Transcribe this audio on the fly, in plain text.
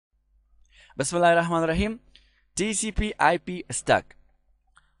بسم الله الرحمن الرحیم. TCP IP stack.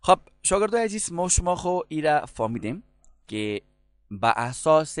 خب شاگردای عزیز، ما شما خو ایرا فهمیدیم که با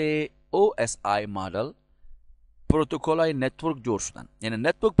اساس OSI مدل پروتکل های نتورک جور شدن، یعنی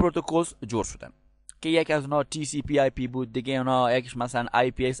نتورک پروتکلز جور شدن که یک از اونها TCP IP بود، دیگه اونها یکیش مثلا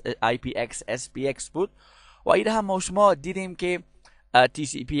IPX SPX بود و ایرا هم ما شما دیدیم که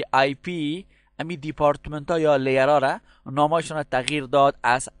TCP IP امی دیپارتمنت ها یا لیر ها را نامایشون را تغییر داد.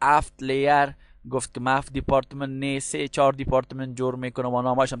 از 7 لیر گفت که ما 7 دیپارتمنت نه 3-4 دیپارتمنت جور میکنه و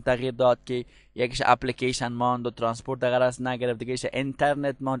نامایش هم تغییر داد که یکیش اپلیکیشن ماند و ترانسپورت دقیقه است نگرفت، دیگهش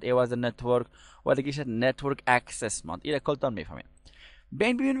اینترنت ماند ایواز نتورک و دیگهش نتورک اکسس ماند. ایره کلتان میفهمیم.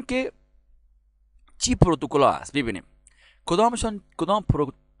 ببینیم که چی پروتکل ها هست، ببینیم کدام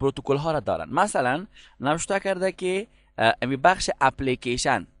پروتکل ها را دارن. مثلا نوشته کرده که امی بخش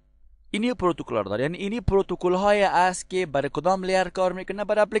اپلیکیشن اینی پروتکل ها داره، یعنی اینی پروتکل های است که برای کدام لیر کار میکنه،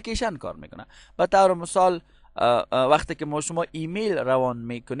 برای اپلیکیشن کار میکنه. به طور مثال وقتی که ما شما ایمیل روان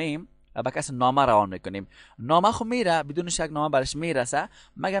میکنیم با کس نامه روان میکنیم، نامه خو میره بدون شک نامه برش میرسه،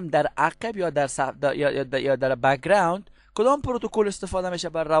 مگم در عقب یا در بک‌گراند کدام پروتکل استفاده میشه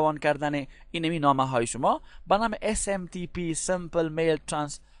برای روان کردن اینمی نامه های شما؟ به نام SMTP Simple Mail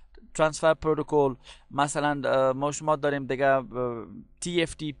Transfer Protocol. مثلا ما شما داریم دیگه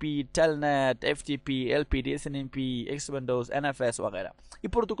TFTP Telnet FTP LPD SNMP X Windows NFS و غیره.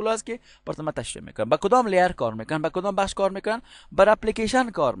 این پروتکل هست که براتون تشریح میکنن با کدام لیر کار میکنن، با کدام بخش کار میکنن، بر اپلیکیشن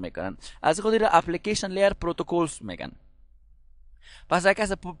کار میکنن. از خود اپلیکیشن لیر پروتکلز میگن. پس اگه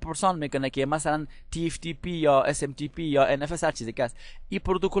کسی پرسان میکنه که مثلا TFTP یا SMTP یا NFS هر چیزی که است، این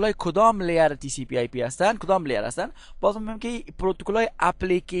پروتکل های کدام لیر TCP IP هستن، کدام لیر هستن؟ باز میگم که پروتکل های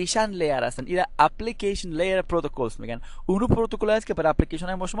اپلیکیشن لیر هستن. اینا اپلیکیشن لیر پروتکلز میگن. اون پروتکل هست که برای اپلیکیشن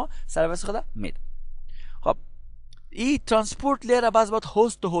های ما شما سرویس خدا میده. خب این ترانسپورت لیر باز باید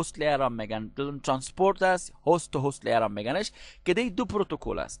هست تو هست لیر هم میگن. ترانسپورت است، هست تو هست لیر هم میگنش که دی دو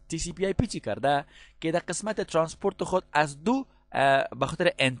پروتکل است. TCP IP چی کرده که در قسمت ترانسپورت خود از دو به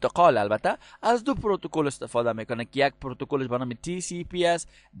خاطر انتقال البته از دو پروتکل استفاده میکنه که یک پروتکلش به نام TCP است،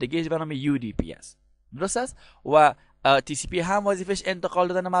 دیگهش به نام UDP است. درست است؟ و TCP هم وظیفش انتقال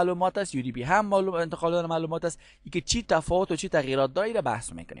دادن معلومات است، UDP هم انتقال دادن معلومات است. اینکه چی تفاوت و چی تغییرات داره را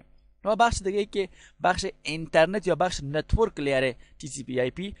بحث میکنیم. و بخش دیگه که بخش اینترنت یا بخش نتورک لیر TCP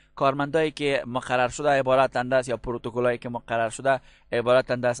IP کارمندایی که مقرر شده عبارتند است یا پروتکلایی که مقرر شده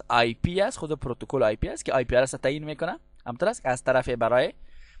عبارتند است IP است. خود پروتکل IP است که IP را تعیین میکنه. همطور است که از طرف برای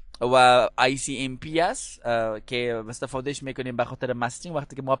و ICMP است که استفادهش میکنیم به خاطر مسیجینگ.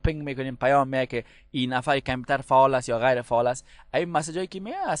 وقتی که ما پینگ میکنیم پیام میاد که این نفر کامپیوتر فعال است یا غیر فعال است، این مسیجایی که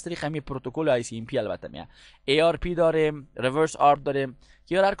میاد از طریق همین پروتکل ICMP البته میاد. ARP داریم، ریورس ARP داریم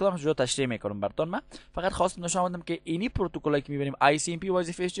که هر کدامش رو تشریح میکنم براتون. من فقط خواستم نشون بدم که اینی پروتکلی که میبینیم ICMP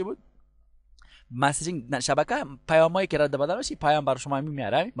وظیفهش چی بود؟ مسیجینگ شبکه پیامایی که رد بدل میشه پیام بر شما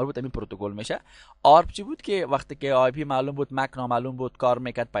میاره، مربوط به این پروتکل میشه. آرپ چی بود که وقتی که آی پی معلوم بود، مک نامعلوم بود، کار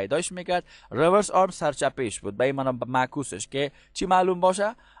میکرد پیداش میکرد. ریورس آرپ سرچپش بود، به این معنی معکوسش که چی معلوم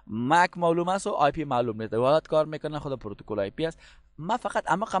باشه، مک معلوم است و آی پی معلوم نیست، ولات کار میکنه خود پروتکل آی پی است. ما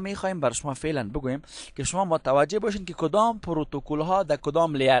فقط اما میخوایم بر شما فعلا بگویم که شما متوجه باشین که کدام پروتکل ها در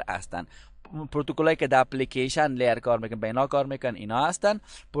کدام لیر هستند. پروتکلایی که در اپلیکیشن لیر کار میکنن به اینا کار میکنن، اینا هستن.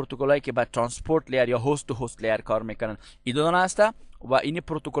 پروتکلایی که با ترانسپورت لیر یا هست تو هست لیر کار میکنن، این دو هستن. و این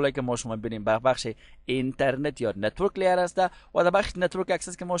پروتکلایی که ما شما ببینیم به بخش اینترنت یا نتورک لیر هست و در بخش نتورک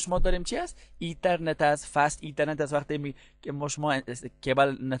اکسس که ما شما داریم چی است؟ اینترنت است، فست اینترنت است. وقتی که ما شما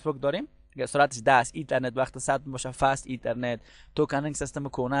کیبل نتورک داریم سرعتش 10 است، اینترنت وقت 100 باشه فست اینترنت. توکنینگ سیستم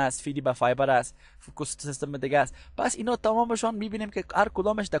کونه است، فیدی با فایبر است، فوکس سیستم دیگه است. پس اینا تمامشون میبینیم که هر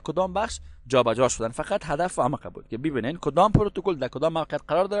کدامش در کدام بخش جابجا شدن. فقط هدف و عمق بود که ببینین کدام پروتکل در کدام موقعیت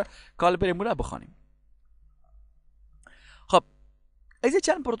قرار داره. کال بریم اون بخونیم. خب از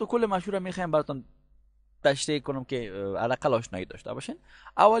چند پروتکل مشهور میخوایم براتون تشریح کنم که حداقل آشنایی داشته باشین.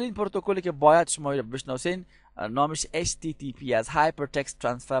 اولین پروتکلی که باید شما بشناسین نامش HTTP از Hypertext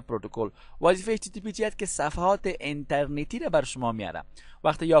Transfer Protocol. وظیفه HTTP چیه که صفحات اینترنتی رو بر شما میاره.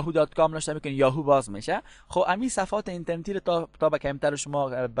 وقتی yahoo.com نوشته میکنین یاهو باز میشه. خب همین صفحات اینترنتی رو تا به کامپیوتر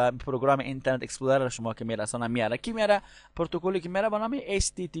شما به پروگرام اینترنت اکسپلورر شما که میرسونه میاره. کی میاره؟ پروتکلی که میاره با نام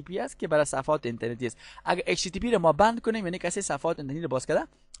HTTP است که برای صفحات اینترنتی است. اگه HTTP رو ما بند کنیم یعنی کسی صفحات اینترنتی رو باز کرده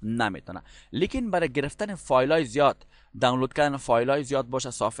نمیتونه. لیکن برای گرفتن فایل‌های زیاد، دانلود کردن فایل‌های زیاد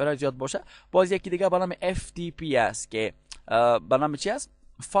باشه، سافرهای زیاد باشه، باز یکی دیگه به نام FTP است که به نام چی است؟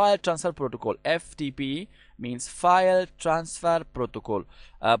 File Transfer Protocol. FTP means File Transfer Protocol.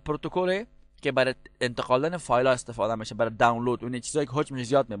 پروتکل که برای انتقال دادن فایل ها استفاده میشه، برای دانلود اون چیزایی که حجمش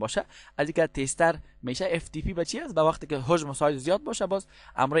زیاد میباشه. از اینکه تستر میشه FTP به چی است؟ به وقتی که حجم سایز زیاد باشه باز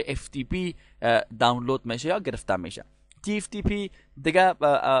امر FTP دانلود میشه یا گرفته میشه. TFTP دیگه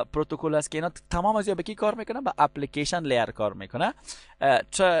پروتکل است که اینا تمام از به کی کار میکنه؟ به اپلیکیشن لیر کار میکنه.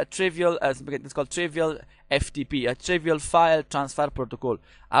 trivial it's called trivial FTP trivial file transfer protocol.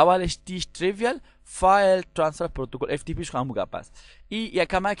 اولش تیش trivial file transfer protocol FTP ش همون گپ است. این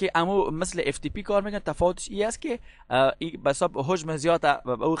یکمه که امو مثل FTP کار میکنه، تفاوتش این است که به حساب حجم زیاد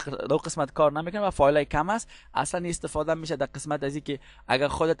او قسمت کار نمیکنه و فایل های کم است. اصلا استفاده میشه در قسمت از این که اگر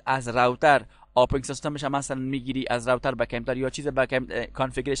خودت از راوتر آپرینگ سیستمش مثلا میگیری از راوتر به کامپیوتر یا چیز به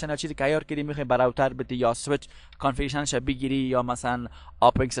کانفیگریشن یا چیزی که تیار کردی میخوای به راوتر بدی یا سویچ کانفیگریشنش بگیری یا مثلا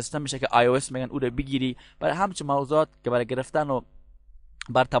آپرینگ سیستم میشه که iOS میگن او رو بگیری، برای همچین موضوعات که برای گرفتن و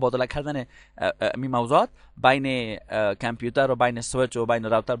بر تبادله کردن می موضوعات بین کامپیوتر و بین سویچ و بین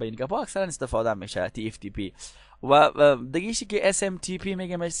راوتر بین گپا اکثرا استفاده میشه TFTP. و دیگه‌ایشی که SMTP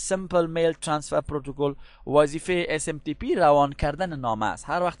میگیم Simple Mail Transfer Protocol. وظیفه SMTP روان کردن نامه است.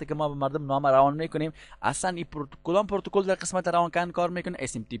 هر وقتی که ما به مردم نامه روان میکنیم اصلا این پروتکل در قسمت روان کردن کار میکنه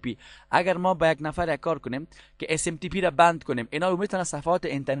SMTP. اگر ما با یک نفر کار کنیم که SMTP را بند کنیم اینا میتونه صفحات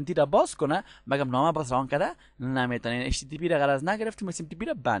اینترنتی را باز کنه مگم نامه باز روان کرده نمیتونه. HTTP را غرض نگرفتیم SMTP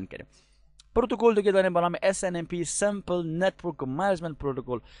را بند کردیم. پروتکل دیگه داریم به نام SNMP Simple Network Management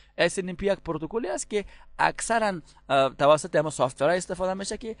Protocol. SNMP یک پروتکلی است که اکثرا توسط ما سافتورها استفاده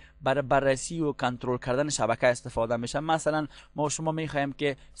میشه که برای بررسی و کنترل کردن شبکه استفاده میشه. مثلا ما شما میخوایم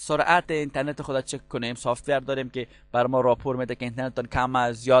که سرعت اینترنت خود چک کنیم، سافتور داریم که بر ما راپور میده که اینترنت کم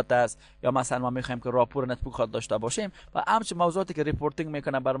است زیاد است، یا مثلا ما میخوایم که راپور نتورک خود داشته باشیم و همچین موضوعاتی که ریپورتینگ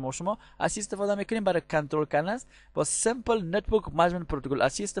میکنه بر ما شما از استفاده میکنیم برای کنترل کردن با Simple Network Management Protocol.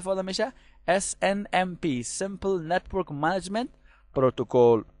 از استفاده میشه SNMP Simple Network Management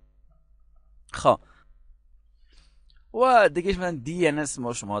Protocol. خب و دیگه مثلا DNS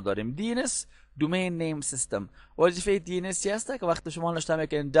ما شما داریم. DNS Domain Name System. وظیفه DNS چی هست که وقتی شما نوشته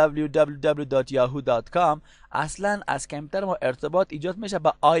میکنین www.yahoo.com اصلا از کامپیوتر ما ارتباط ایجاد میشه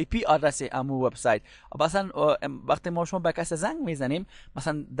با IP آدرس امو وبسایت. مثلا وقتی ما شما به کس زنگ میزنیم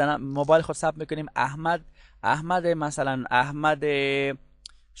مثلا در موبایل خود ثبت میکنیم احمد مثلا احمد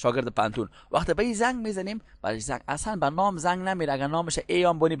شاگرد پانتون، وقتی به این زنگ میزنیم برای زنگ اصلا به نام زنگ نمیره. اگر نامش ای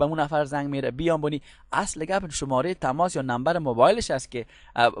آنبونی به اون نفر زنگ میره، بی آنبونی اصل گپ شماره تماس یا نمبر موبایلش است که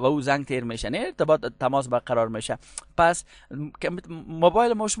و او زنگ تیر میشه، نه ارتباط تماس برقرار میشه. پس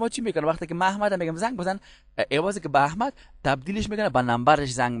موبایل ما شما چی میکنه؟ وقتی که من احمد میگم زنگ بزن عوضی که به احمد تبدیلش میکنه به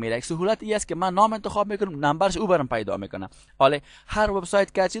نمبرش زنگ میره. یک سهولت ای است که من نام انتخاب میکنم نمبرش او برام پیدا میکنه. حالا هر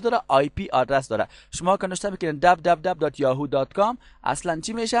وبسایت که چی داره آی پی آدرس داره. شما که نوشته میکنین www.yahoo.com اصلا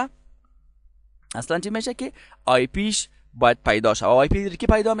چی میشه؟ اصلا چی میشه که آی پیش باید پیدا شه. آی پی کی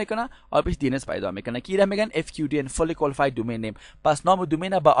پیدا میکنه؟ آی پیش DNS پیدا میکنه که اینا میگن FQDN Fully Qualified Domain Name. پس نام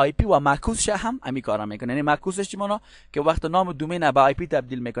دومین با آی پی و معکوسش هم همین کارا میکنه. یعنی معکوسش چی معنی؟ که وقت نام دومین با آی پی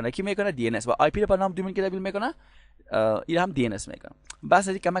تبدیل میکنه کی میکنه؟ DNS. و آی پی با نام دومین کی تبدیل میکنه؟ این هم DNS میکنه. بس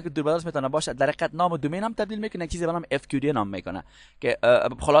از کمک دوربرش میتونه باشه در حقیقت نام دومین هم تبدیل میکنه، چیزی به نام FQDN نام میکنه که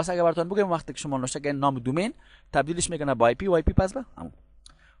خلاصه اگه براتون بگم وقتی که شما نوشته که نام دومین تبدیلش میکنه با آی پی و آی پی پس به همون.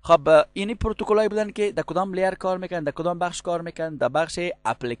 خب اینی پروتکلایی بودن که در کدام لیر کار میکنن، در کدام بخش کار میکنن؟ در بخش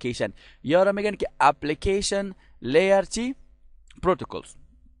اپلیکیشن. یا را میگن که اپلیکیشن لیر چی؟ پروتکلز.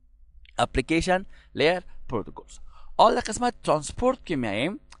 اپلیکیشن لیر پروتکلز. حالا در قسمت ترانسپورت که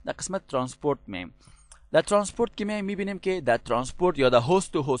میایم، در ترانسپورت که میبینیم که در ترانسپورت یا در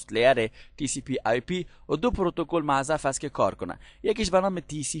هست تو هست لیر TCP IP و دو پروتکل معذف است که کار کنه. یکیش به نام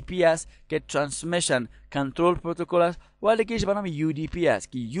TCP است که ترانسمیشن کنترل پروتکل است و یکیش به نام UDP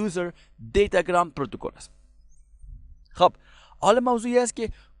است که یوزر دیتاگرام پروتکل است. خب حالا موضوعی است که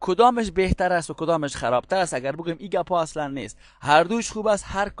کدامش بهتر است و کدامش خرابتر است. اگر بگیم این گپا اصلا نیست، هر دوش خوب است،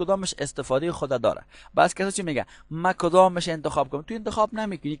 هر کدامش استفاده خود داره. بس کسی چی میگه من کدامش انتخاب کنم؟ تو انتخاب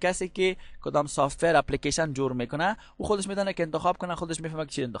نمیکنی. کسی که کدام سافتور اپلیکیشن جور میکنه او خودش میدونه که انتخاب کنه، خودش میفهمه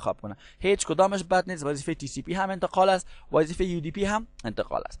که چی انتخاب کنه. هیچ کدامش بد نیست. وظیفه TCP هم انتقال است، وظیفه UDP هم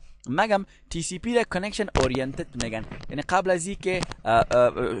انتقال است. مگم TCP را کانکشن اورینتد میگن، یعنی قبل از اینکه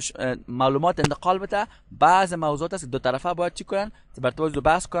معلومات انتقال بده بعض موضوعات است دو طرفه باید چی کنن؟ بر توازو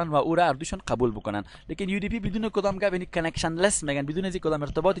بحث کنن و او را اردوشون قبول بکنن. لیکن UDP بدون کدام گپ، یعنی کانکشن لس میگن، بدون از کدام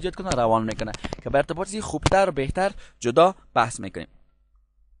ارتباط ایجاد کنه روان میکنه که بر ارتباطی خوبتر و بهتر جدا بحث میکنیم.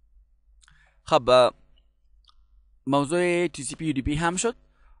 خب موضوع TCP UDP هم شد.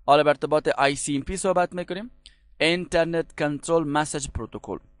 حالا بر ارتباط ICMP صحبت میکنیم. اینترنت کنترل مسیج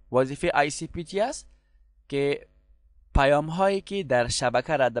پروتکل. وظیفه ICP چی است؟ که پیام هایی که در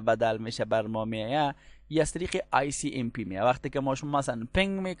شبکه رد بدل میشه بر ما میایه یا از طریق ICMP میاد. وقتی که ما شما مثلا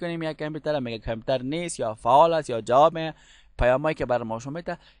پینگ میکنیم یک کامپیوتر، میگه کامپیوتر نیست یا فعال است یا جواب پیامایی که برای ما شما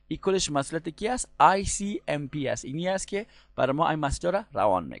میده، این کلش مسئولیت کی است؟ ICMP است. اینی است که برای ما این مسیج را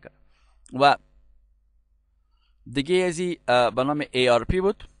روان میکنه. و دیگه ازی به نام ARP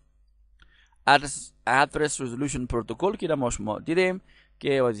بود، Address Resolution Protocol که ما شما دیدیم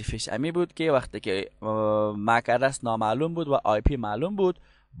که وظیفش امی بود که وقتی که مک ادرس نامعلوم بود و IP معلوم بود،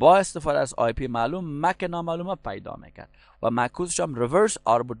 با استفاده از IP معلوم مک نامعلوم پیدا میکرد و معکوسش هم reverse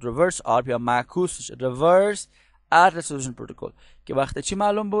R بود. reverse R یا معکوسش reverse Address Resolution Protocol که وقتی چی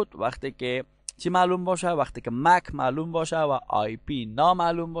معلوم بود؟ وقتی که چی معلوم باشه؟ وقتی که مک معلوم باشه و IP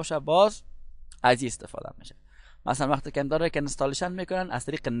نامعلوم باشه، باز از این استفاده میشه. مثلا وقتی که داره که اینستالیشن میکنن از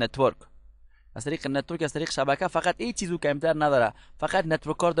طریق نتورک، از طریق شبکه، فقط این چیزو کامپیوتر نداره، فقط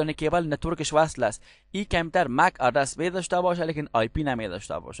نتورک کار داره، کیبل نتورکش وصل است. این کامپیوتر مک آدرس می داشته باشه لیکن IP نمی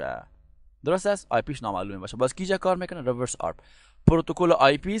داشته باشه، درست است؟ IPش نامعلوم باشه، باز کیجا کار میکنه؟ ریورس آرپ.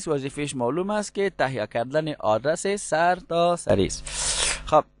 پروتکل IPs وظیفهش معلوم است که تهیه کردن آدرس سر تا سری است.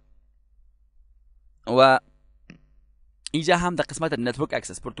 خب و اینجا هم در قسمت نتورک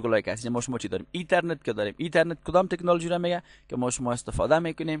اکسس پروتکل های که ما شما چی داریم؟ اینترنت که داریم. اینترنت کدام تکنولوژی را میگه که ما شما استفاده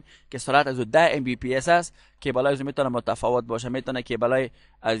میکنیم که سرعت از 10 Mbps است که بالای از میتونه متفاوت باشه، میتونه که بالای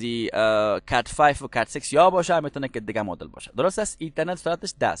از کات 5 و کات 6 یا باشه، میتونه که دیگه مدل باشه، درست است؟ اینترنت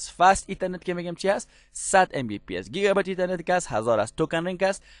سرعتش 10 است. فاست اینترنت که میگیم چی است؟ 100 Mbps. گیگابایت اینترنت که است 1000 است. توکن رینگ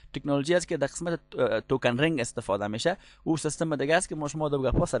است تکنولوژی است که در قسمت توکن رینگ استفاده میشه. او سیستم دیگه است که ما شما دو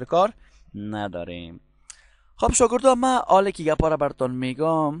گپا سر کار نداریم. خب شاگردان، ما حالا که گپا را براتون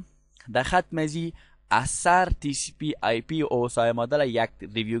میگم در ختم ازی اثر TCP IP و OSI مدل یک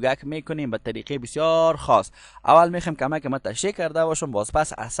ریویو گک میکنیم به طریقه بسیار خاص. اول میخوام کمک ما تشریح کرده باشم، باز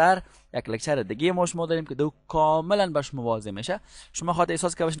پس اثر یک لکچر دیگه ما شما داریم که دو کاملا باش موازی میشه. شما خاطر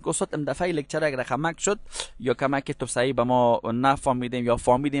احساس که باشین که استاد این دفعه لکچر اگر کمک شد یا کمک تو صحیح به ما نفهمیدیم یا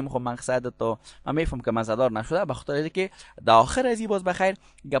فهمیدیم، خب مقصد تو ما میفهم که مزدار نشده، به خاطر اینکه در آخر ازی باز بخیر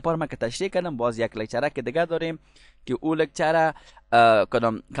گپا ما که تشریح کردم، باز یک لکچر که دیگه داریم که اون لکچر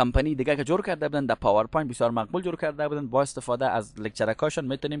کدام کمپانی دیگه که جور کرده بودن در پاورپوینت بسیار مقبول جور کرده بودن، با استفاده از لکچرکاشون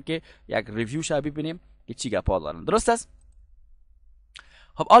میتونیم که یک ریویو شو ببینیم که چی گپا دارن، درست است؟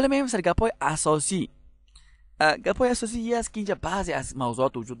 خب حالا میایم سر گپای اساسی. گپای اساسی است که اینجا بعضی از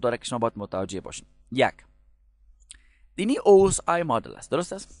موضوعات وجود داره که شما باید متوجه باشین. یک، اینی OSI مدل است،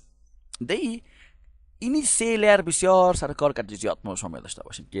 درست است؟ اینی سه لیر بسیار سرکار کرد جزئیات ما شما داشته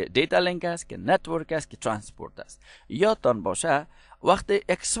باشین که دیتا لینک است، که نتورک است، که ترانسپورت است. یادتان باشه وقتی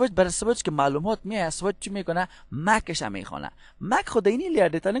یک سویچ بر سویچ که معلومات میاد، سویچ چی میکنه؟ مکش میخونه. مک خود اینی لیر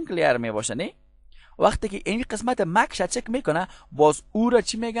دیتا لینک لیر می باشه، نه؟ وقتی که این قسمت مکش چک میکنه، باز او را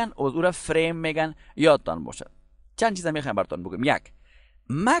چی میگن؟ او را فریم میگن. یادتان باشه چند چیزا میخوام براتون بگم. یک،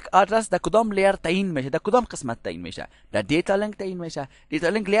 مک آدرس در کدام لیر تعیین میشه؟ در کدام قسمت تعیین میشه؟ در دیتا لینک تعیین میشه. دیتا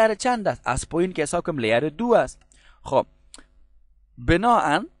لینک لیر چند است؟ از پایین که حساب کنم لیر 2 است. خب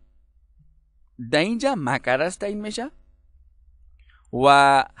بناهن در اینجا مک آدرس تعیین میشه و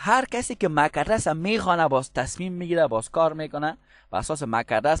هر کسی که مک آدرس میخونه باز تصمیم میگیره، باز کار میکنه، بر اساس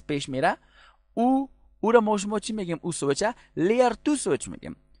مک آدرس پیش میره. او را ما شما چی میگیم؟ او سویچ لیر 2 سویچ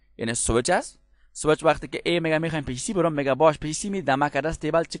میگیم. یعنی سویچ است. سویچ وقتی که ای میگه میخوایم پی سی برام، میگه باش پی سی می دمک آدرس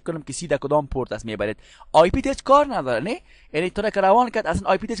تیبل چک کنم که سی در کدام پورت است میبرید. آی پی تیچ کار نداره، نه؟ یعنی تو را که روان کرد اصلا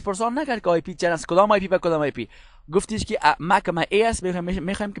آی پی تیچ پرسان نکرد که آی پی چند است، کدام آی پی و کدام آی پی. گفتیش که مک ما ای است،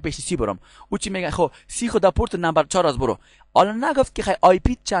 میخوایم که پی سی برام. او چی میگه؟ خب سی خود در پورت نمبر 4 از برو. حالا نگفت که خی آی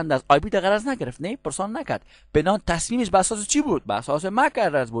پی چند است، آی پی در غرض نگرفت، نه؟ پرسان نکرد. بنان تصمیمش بر اساس چی بود؟ بر اساس مک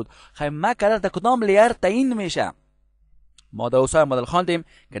آدرس بود. خی مک آدرس در کدام لیر تعیین میشه؟ ما در اوسای مدل خواندیم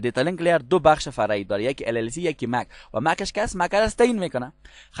که دیتا لینک لیر 2 بخش فرعی داره، یکی LLC یکی مک و مکش کس مک آدرس تعیین میکنه.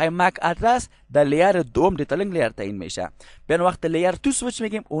 خیلی مک آدرس در لیر 2 دیتا لینک لیر تعیین میشه. بین وقت لیر 2 سویچ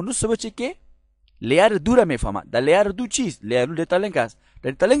میگیم اونو سویچی که لیر 2 را میفهمه. در لیر 2 چیست؟ لیر 2 دیتا لینک است.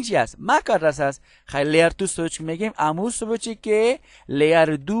 دیتا لینک چی است؟ مک آدرس است. خیلی لیر 2 سویچ میگیم امو سویچی که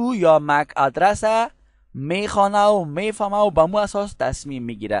لیر 2 یا مک آدرس میخوانه و میفهمه و به مو اساس تصمیم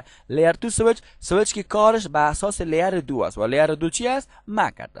میگیره. لیر 2 سویچ که کارش به اساس لیر 2 است و لیر 2 چی است؟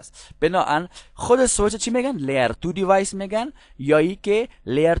 مک است. بنابراین خود سویچ چی میگن؟ لیر 2 دیوایس میگن یا ای که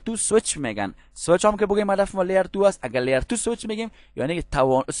لیر 2 سویچ میگن. سویچ هم که بگیم هدف ما لیر 2 است. اگر لیر 2 سویچ میگیم یعنی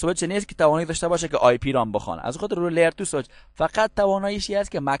سویچ نیست که توانایی داشته باشه که آی پی رام بخونه. از خاطر رو لیر 2 سویچ فقط تواناییش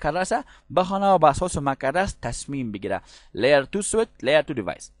است که مک آدرس بخونه و به اساس مک آدرس تصمیم بگیره. لیر 2 سویچ، لیر 2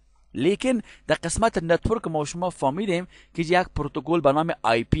 دیوایس. لیکن در قسمت نتورک ما شما فهمیدیم که یک پروتکل به نام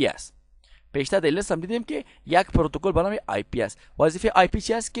آی پی است. پیشتر در لیست هم دیدیم که یک پروتکل به نام آی پی است. وظیفه آی پی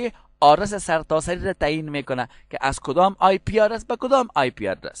چی است؟ که آدرس سرتاسری را تعیین میکنه که از کدام آی پی آدرس به کدام آی پی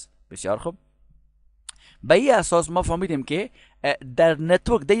آدرس. بسیار خوب. به این اساس ما فهمیدیم که در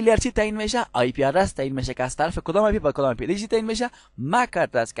نتورک دی لیر چی تعیین میشه؟ آی پی آدرس تعیین میشه که از طرف کدام آی پی به کدام آی پی. دی چی تعیین میشه؟ مک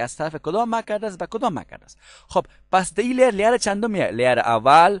آدرس که از طرف کدام مک آدرس به کدام مک آدرس. خب پس دی لیر چندمیه؟ لیر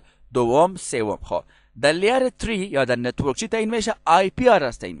اول، دوم، سوم. خب در لیر 3 یا در نتورک چی تعیین میشه؟ آی پی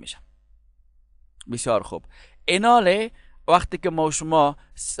آدرس تعیین میشه. بسیار خوب. ایناله وقتی که ما شما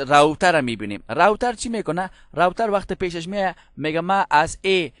راوتر رو میبینیم، راوتر چی میکنه؟ راوتر وقتی پیشش میگه من از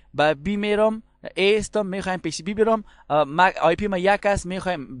A به B میرم، A استم میخوایم پیش B برم، آی پی ما 1 است،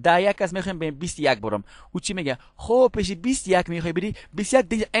 میخوایم 1 است، میخوایم به 21 برم. او چی میگه؟ خب پیش 21 میخوای بری، 21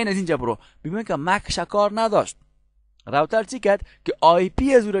 دیگه این از اینجا برو. ببینید که مک شکار نداشت. راوتر چی کرد که آی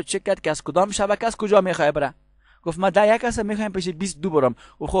پی از او رو چک کرد که از کدام شبکه از کجا میخوای بره. گفت ما 1 است میخوایم پیش 22 برم.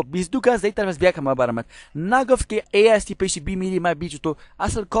 و خب 22 که از یک طرف از بیا که ما برم. نگفت که A استی پیش B میری ما B تو.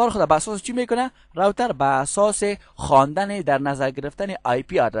 اصل کار خود به اساس چی میکنه؟ راوتر به اساس خواندن در نظر گرفتن آی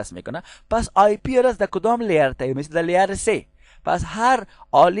پی آدرس میکنه. پس آی پی آدرس در کدام لیر تعیین میشه؟ در لیر 3. پس هر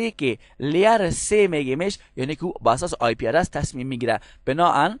آلی که لیر 3 میگیمش یعنی که به اساس آی پی آدرس تصمیم میگیره.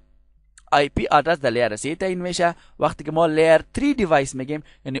 بنابراین آی پی آدرس در لیر 3 تعیین میشه. وقتی که ما لیر 3 دیوایس میگیم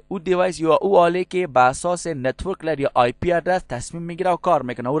یعنی او دیوایس یا او آلی که به اساس نتورک لیر یا آی پی آدرس تصمیم میگیره و کار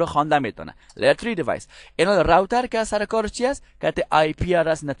میکنه، او رو خوانده میتونه. لیر 3 دیوایس. اینا راوتر که سر کار چی است؟ که آی پی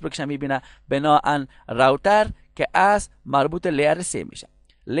آدرس نتورکش میبینه. بنابراین راوتر که از مربوط لیر 3 میشه.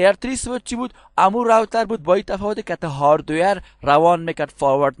 لیر 3 سویچ چی بود؟ امور راوتر بود با این تفاوت که هاردویر روان میکرد،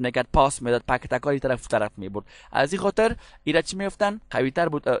 فوروارد میکرد، پاس میداد، پکتکاری طرف میبرد. از این خاطر اینا چی میفتن؟ قویتر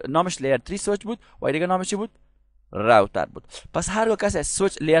بود. نامش لیر 3 سویچ بود و دیگه نامش چی بود؟ راوتر بود. پس هر کس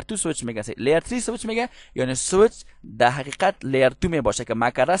سویچ لیر 2 سویچ میگه، لیر 3 سویچ میگه یعنی سویچ در حقیقت لیر 2 میباشه که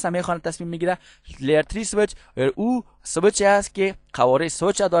مک آدرس هم میخواد تصمیم میگیره. لیر 3 سویچ او سویچ است که قواره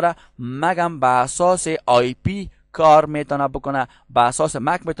سویچ داره، مگم به اساس آی پی کار میتونه بکنه، به اساس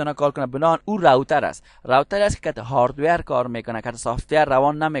مک میتونه کار کنه. بنابراین او راوتر است. راوتر است که هاردویر کار میکنه، که سافتویر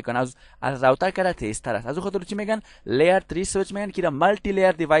روان نمیکنه. از راوتر که تیزتر است. از اون خاطر چی میگن؟ لیر 3 سویچ میگن که مالتی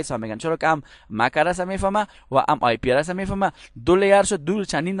لیر دیوایس ها میگن، چرا که هم مک آدرس میفهمه و هم آی پی آدرس میفهمه. دو لیر شد، دو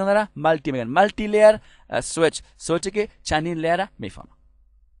چندین داره، مالتی میگن. مالتی لیر سویچ که چندین لیر میفهمه.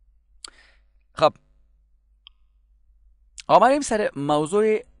 خب آمدیم سر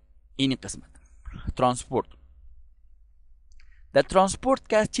موضوع این قسمت، ترانسپورت. در ترانسپورت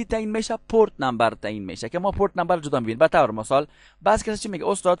که چی تعیین میشه؟ پورت نمبر تعیین میشه که ما پورت نمبر جدا میبینیم. به طور مثال بعض کسی چی میگه؟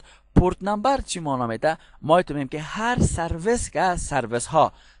 استاد پورت نمبر چی معنا میده؟ ما میگیم که هر سرویس که سرویس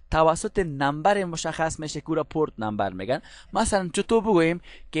ها توسط نمبر مشخص میشه که را پورت نمبر میگن. مثلا چطور بگوییم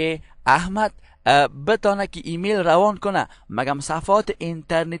که احمد بتونه که ایمیل روان کنه مگم صفحات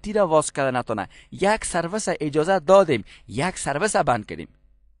اینترنتی را واس کرده نتونه؟ یک سرویس اجازه دادیم، یک سرویس بند کردیم.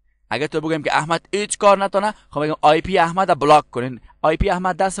 اگه تو بگیم که احمد هیچ کار نتونه، خب بگیم آی پی احمد بلاک کنین. آی پی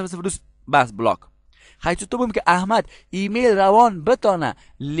احمد 10 بس بلاک. خیلی تو بگیم که احمد ایمیل روان بتونه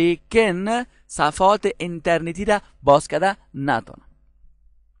لیکن صفحات اینترنتی را باز کرده نتونه.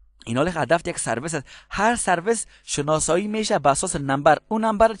 اینا له هدف یک سرویس است. هر سرویس شناسایی میشه به اساس نمبر. اون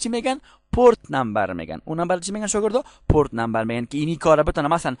نمبر چی میگن؟ پورت نمبر میگن. اون نمبر چی میگن شاگردا؟ پورت نمبر میگن که اینی کارا بتونه.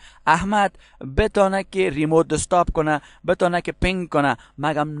 مثلا احمد بتونه که ریموت استاپ کنه، بتونه که پینگ کنه،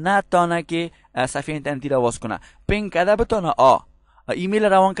 مگم نتونه که صفحه اینترنتی را باز کنه. پینگ کرده بتونه ایمیل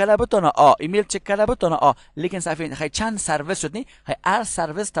روان کرده بتونه ایمیل چک کرده بتونه لیکن صفحه خیلی چند سرویس شد نی. هر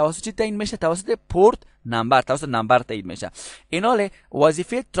سرویس توسط چی تعیین میشه؟ توسط پورت نمبر، توسط نمبر تعیین میشه. ایناله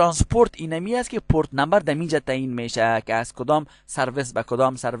وظیفه ترانسپورت اینمی است که پورت نمبر در اینجا تعیین میشه که از کدام سرویس به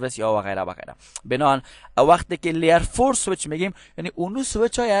کدام سرویس یا و غیره و غیره. بنابراین وقتی که لیر 4 سویچ میگیم یعنی اون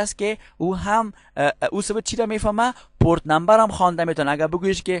سویچ های است که او هم او سویچ چی را میفهمه؟ پورت نمبر هم خوانده میتونه. اگر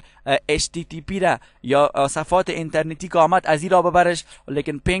بگویش که HTTP را یا صفحات اینترنتی که آمد از این را ببرش،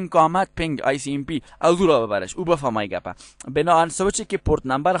 لیکن پینگ که آمد پینگ ICMP از او را ببرش، او بفهمه گپه. بنابراین سویچی که پورت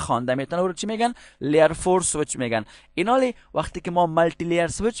نمبر خوانده میتونه او چی میگن؟ لیر 4 سویچ میگن. اینالی وقتی که ما مالتی لیر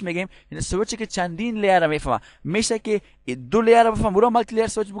سویچ میگیم یعنی سویچی که چندین لیر میفهمه. میشه که دو لیر بفهم او را مالتی لیر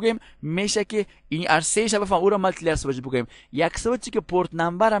سویچ بگیم، میشه که این ارسیش بفهم او را مالتی لیر سویچ بگیم. یک سویچی که پورت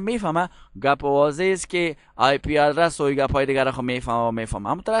نمبر میفهمه گپ واضح است که آی پی آدرس و گپ های دیگر رو میفهمه.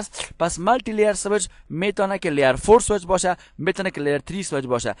 همونطور است. پس مالتی لیر سویچ میتونه که لیر 4 سویچ باشه، میتونه که لیر 3 سویچ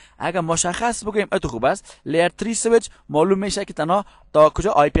باشه. اگر مشخص بگیم اتو خوب است. لیر 3 سویچ معلوم میشه که تنها تا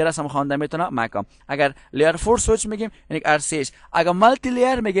کجا آی پی آدرس هم خوانده میتونه مکام. اگر لیر 4 سویچ میگیم یعنی ارسیش. اگر مالتی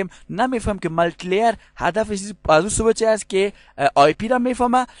لیر میگیم نمیفهم که مالتی لیر هدفش از اون سویچ است که آی پی را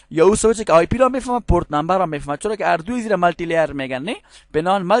میفهمه یا اون سویچی که آی پی را میفهمه پورت نمبر را میفهمه، چرا که هر دوی زیر مالتی لیر میگن. نه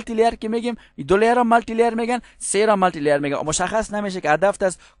بنان مالتی لیر که میگیم دو لیر را مالتی لیر میگن، سه را مالتی لیر میگن. مشخص نمیشه که هدف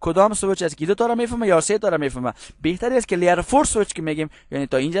از کدام سویچ است که دو تا را میفهمه یا سه تا را میفهمه. بهتر است که لیر 4 سویچ که میگیم یعنی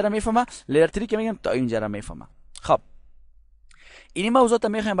تا اینجا را میفهمه، لیر 3 که میگیم تا اینجا را میفهمه. خب این موضوعات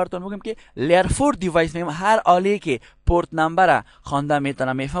میخوایم براتون بگم که لیر 4 دیوایس میگم هر آله که پورت نمبر خوانده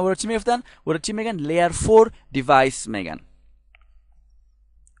میتونه میفهمه ورچی میفتن ورچی میگن لیر 4 دیوایس میگن.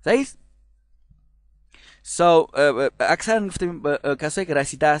 صحیح؟ اکثر گفتیم کسایی که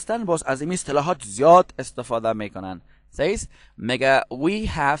رسیده هستن باز از این اصطلاحات زیاد استفاده میکنن. صحیح؟ میگه we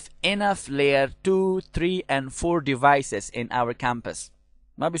have enough layer 2, 3 and 4 devices in our campus.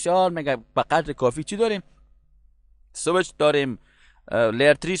 ما بسیار میگه به قدر کافی چی داریم؟ سویچ داریم،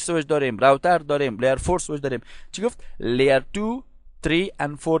 لیر 3 سویچ داریم، راوتر داریم، لیر 4 سویچ داریم. چی گفت؟ لیر 2 3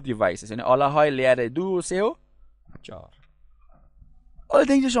 and 4 devices یعنی آله های لیر 2 3 و 4.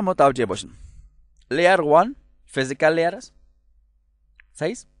 حالا اینجا شما متوجه باشین لیر 1 فیزیکال لیر است.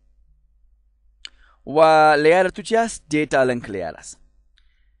 صحیح؟ و لیر 2 چی است؟ دیتا لینک لیر است.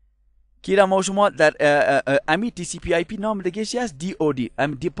 کیرا ما شما در امی تی سی پی آی پی نام دیگه چی است؟ DoD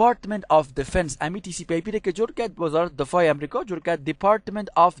دیپارتمنت آف دیفنس. امی تی سی پی آی پی که جور کرد وزارت دفاع امریکا جور کرد دیپارتمنت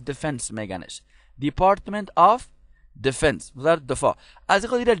آف دیفنس میگنش. دیپارتمنت آف دیفنس وزارت دفاع. از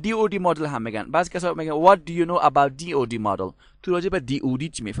خود دیگه DoD مدل هم میگن. بعضی کسا میگن what do you know about DoD model؟ تو راجع به DoD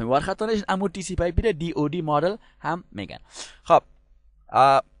چی میفهمی؟ ورخطانش امی تی سی پی آی پی DoD مدل هم میگن. خب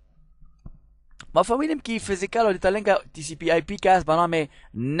ما فهمیدیم که فیزیکال و دیتا لینک تی سی پی آی پی که است به نام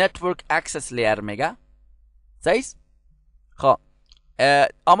نتورک اکسس لیر میگه. صحیح؟ خب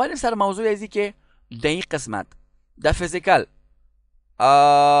آمدیم سر موضوع ازی که در این قسمت در فیزیکال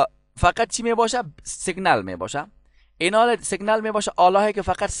فقط چی میباشه؟ سیگنال میباشه. این حال سیگنال میباشه آلاهی که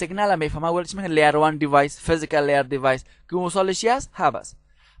فقط سیگنال میفهمه ولی چی میگن؟ لیر 1 دیوایس، فیزیکال لیر دیوایس که مثالش چی است؟ هب است.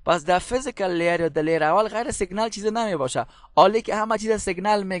 پس در فیزیکال لیر یا در لیر اول غیر سیگنال چیزی نمیباشه. آلی که همه چیز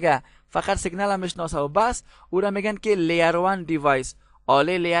سیگنال میگه فقط سیگنال هم میشناسه و بس او را میگن که لیر 1 دیوایس.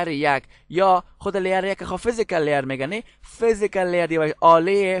 آله لیر 1 یا خود لیر 1 خب فیزیکال لیر میگن. فیزیکال لیر دیوایس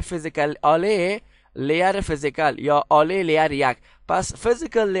آله فیزیکال آله لیر فیزیکال یا آله لیر 1. پس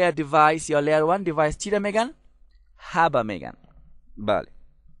فیزیکال لیر دیوایس یا لیر 1 دیوایس چی را میگن؟ هب میگن. بله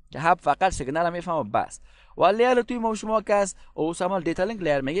که هب فقط سیگنال هم میفهمه بس. و لیر توی ما شما که از او سامال دیتا لینک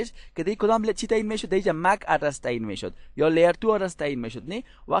لیر میگیش که دی کدام چی تعیین میشد؟ دیجا مک ادرس تعیین میشد یا لیر 2 ادرس تعیین میشد. نه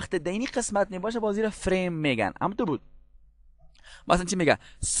وقت دینی قسمت نباشه بازی را فریم میگن. هم تو بود مثلا چی میگه؟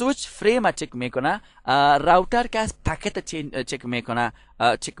 سویچ فریم چک میکنه، راوتر که از پکت چک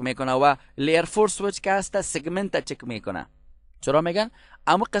میکنه و لیر 4 سویچ که است سگمنت چک میکنه. چرا میگن؟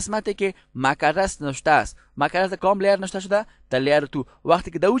 اما قسمتی که مک ادرس نوشته است، مک ادرس کام لیر نوشته شده در لیر 2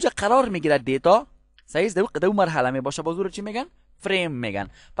 وقتی که در اوج قرار میگیره دیتا صحیح دو مرحله می باشه بازور چی میگن؟ فریم میگن.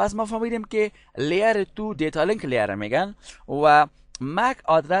 پس ما فهمیدیم که لیر 2 دیتا لینک لیر میگن و مک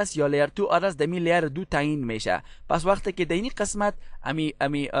آدرس یا لیر 2 آدرس دمی لیر 2 تعیین میشه. پس وقتی که دینی قسمت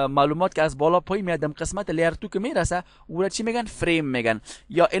امی معلومات که از بالا پای میادم قسمت لیر 2 که میرسه او را چی میگن؟ فریم میگن.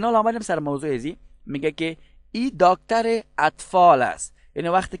 یا اینا آمدیم سر موضوع ازی میگه که ای دکتر اطفال است. یعنی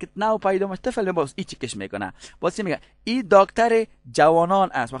وقتی که نو پیدا میشه طفل باز ای چکش میکنه. باز چی میگه؟ ای دکتر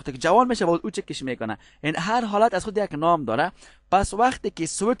جوانان است. وقتی که جوان میشه باز او چکش میکنه. این هر حالت از خود یک نام داره. پس وقتی که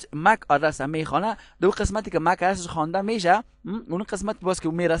سویچ مک آدرس میخونه دو قسمتی که مک آدرس خوانده میشه اون قسمت باز که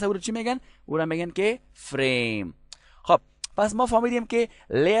میرسه او رو چی میگن؟ او رو میگن که فریم. خب پس ما فهمیدیم که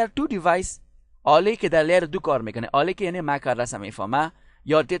لیر 2 دیوایس آلی که در لیر 2 کار میکنه، آلی که یعنی مک آدرس میفهمه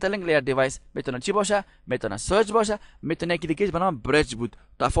یا دیتا لینک لیر دیوایس میتونه چی باشه؟ میتونه سویچ باشه، میتونه یکی دیگه به نام بریج بود.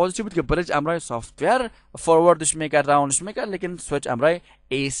 تفاوت چی بود که بریج امرای سافت ویر فورواردش میکرد راوندش میکرد لیکن سویچ امرای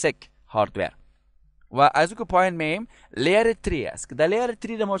ایسک هاردویر. و از اون پایین میم لیر 3 است که در لیر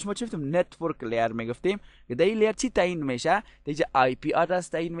 3 ما شما چی گفتیم؟ نتورک لیر میگفتیم که در این لیر چی تعیین میشه؟ دیگه آی پی آدرس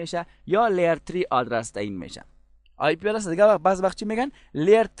تعیین میشه یا لیر 3 آدرس تعیین میشه. آی پی آدرس دیگه بعض وقت چی میگن؟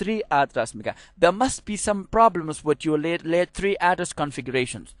 لیر 3 آدرس میگن. There must be some problems with your layer 3 address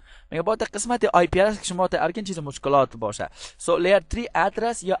configurations. میگه با قسمت آی پی آدرس که شما تا ارکن چیز مشکلات باشه. So لیر 3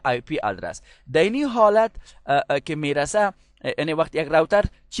 آدرس یا آی پی آدرس در این حالت که میرسه یعنی وقتی یک راوتر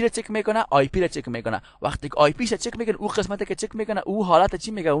چی را چک میکنه؟ آی پی را چک میکنه. وقتی که آی پی را چک میکنه او قسمتی که چک میکنه او حالت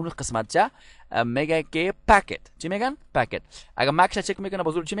چی میگه؟ اون قسمت چه میگه که پکت. چی میگن؟ پکت. اگر مک را چک میکنه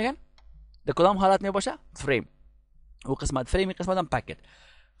بازور چی میگن؟ در کدام حالت میباشه؟ فریم. او قسمت فریم قسمت هم پکت.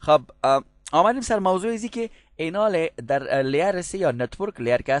 خب آمدیم سر موضوع ازی که اینا در لیر 3 یا نتورک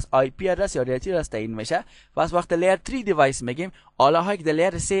لیر که از آی پی ادرس یا ریلتی ادرس تعیین میشه. پس وقت لیر 3 دیوایس میگیم آله هایی که در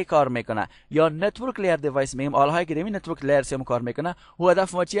لیر 3 کار میکنه یا نتورک لیر دیوایس میگیم آله هایی که در نتورک لیر 3 کار میکنه. او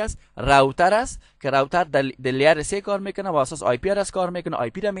هدف ما چی است؟ راوتر است که راوتر در لیر 3 کار میکنه و اساس آی پی ادرس کار میکنه، آی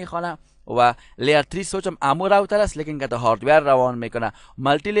پی را میخونه. و لیر 3 سویچ هم امو راوتر است لیکن که هاردویر روان میکنه.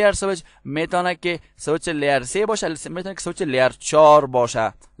 مالتی لیر سویچ میتونه که سویچ لیر 3 باشه، میتونه که سویچ لیر 4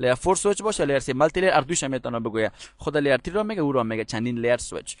 باشه، لیر 4 سویچ باشه، لیر 3 مالتی لیر اردوش میتونه بگویه. خود لیر 3 رو میگه او رو میگه چندین لیر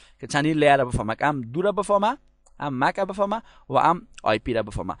سویچ که چندین لیر بفهمه، هم دور بفهمه، هم مک بفهمه و هم آی پی را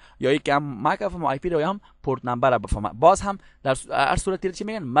بفهمه، یا یک هم مک بفهمه آی پی را، یا هم پورت نمبر را بفهمه. باز هم در هر صورتی چی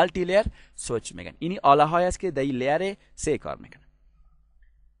میگن؟ مالتی لیر سویچ میگن. اینی آله های است که در لیر 3 کار میکنه.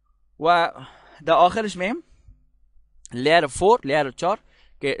 و در آخرش میم لیر 4 لیر 4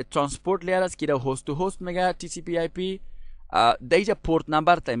 که ترانسپورت لیر است که در هست تو هست میگه تی سی پی آی پی. در اینجا پورت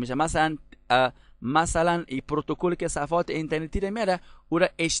نمبر تعیین میشه. مثلا این پروتکل که صفحات اینترنتی رو میاره او را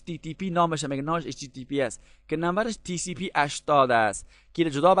HTTP نامش میگه، نامش HTTP است که نمبرش TCP 80 است که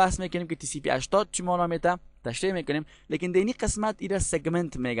جدا بحث میکنیم که TCP 80 چی معنا میده تشریح میکنیم. لیکن در این قسمت ایرا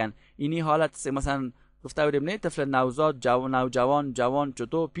سگمنت میگن. اینی حالت مثلا گفته بودیم نه طفل نوزاد، جوان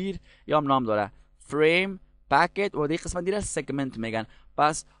چطور پیر یا هم نام داره، فریم، پکت و در قسمت ایرا سگمنت میگن.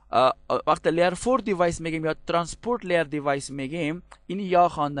 پس وقت لیر 4 دیوایس میگیم یا ترانسپورت لیر دیوایس میگیم اینی یا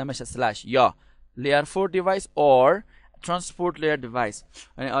خوانده میشه سلش یا لیر 4 دیوایس اور ترانسپورت لیر دیوایس.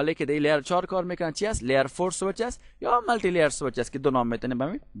 یعنی آله که در لیر 4 کار میکنن چی است؟ لیر 4 سویچ است یا مالتی لیر سویچ است که دو نام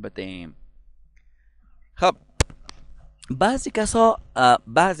میتونیم بتیم. خب بعضی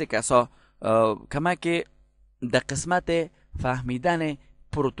کسا کما که در قسمت فهمیدن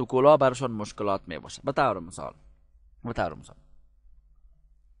پروتکل ها براشون مشکلات می باشه. به طور مثال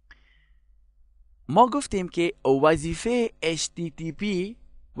ما گفتیم که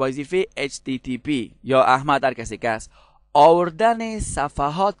وظیفه HTTP یا احمد هر کسی که است آوردن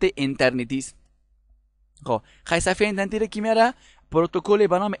صفحات اینترنتی است. خب خیلی صفحه اینترنتی را کی میاره؟ پروتکل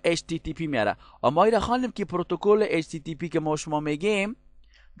به نام HTTP میاره. اما اینا خواندیم که پروتکل HTTP که ما شما میگیم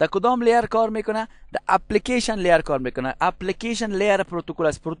در کدام لیر کار میکنه؟ در اپلیکیشن لیر کار میکنه. اپلیکیشن لیر پروتکل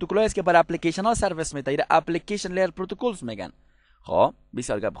است. پروتکل است که برای اپلیکیشن ها سرویس میده. اینا اپلیکیشن لیر پروتکلز میگن. خب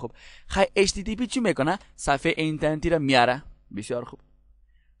بسیار خوب. خیلی HTTP چی میکنه؟ صفحه اینترنتی را میاره. بسیار خوب.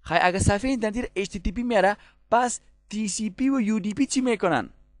 خیلی اگر صفحه اینترنتی را HTTP میاره پس TCP و UDP چی میکنن؟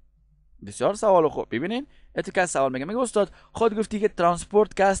 بسیار سوال خوب. ببینین اتکا سوال میگه استاد خود گفتی که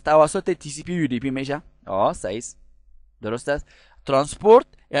ترانسپورت که است توسط TCP و UDP میشه. صحیح است، درست است. ترانسپورت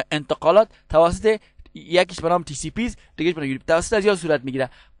یا انتقالات توسط یکیش به نام TCP است، دیگه‌اش به نام UDP توسط از یا صورت میگیره.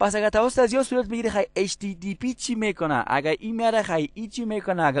 پس اگر توسط از یا صورت میگیره خیلی HTTP چی میکنه؟ اگر این میاره خیلی ای چی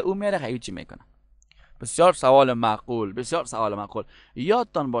میکنه؟ اگر اون میاره خیلی چی میکنه؟ بسیار سوال معقول.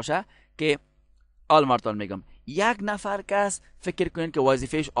 یادتان باشه که آلمارتان میگم یک نفر کس فکر کنین که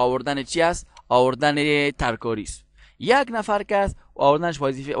وظیفهش آوردن چی است؟ آوردن ترکاری است. یک نفر کس آوردنش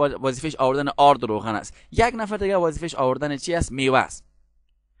وظیفهش آوردن آرد روغن است. یک نفر دیگه وظیفهش آوردن چی است؟ میوه است.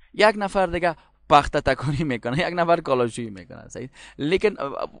 یک نفر دیگه پخته تکانی میکنه، یک نفر کالاشویی میکنه. صحیح. لیکن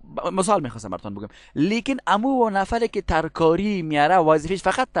مثال میخواستم براتون بگم، لیکن امو و نفری که ترکاری میاره وظیفهش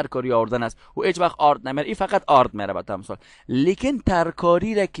فقط ترکاری آوردن است و هیچ وقت آرد نمیاره، این فقط آرد میاره براتون مثال. لیکن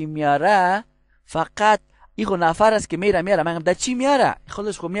ترکاری را که میاره فقط این نفر است که میره من در چی میاره؟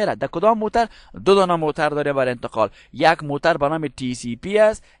 خودش خود میاره. در کدام موتر؟ دو دانه موتر داره برای انتقال. یک موتر به نام TCP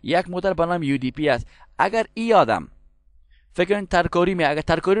است، یک موتر به نام UDP است. اگر این آدم فکر کنید ترکاری میاره، اگر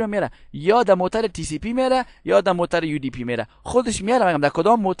ترکاری رو میاره یا در موتر TCP میاره یا در موتر UDP میاره، خودش میاره در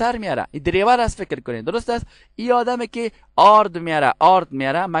کدام موتر میاره؟ این دریور است. فکر کنید درست است. این آدمی که آرد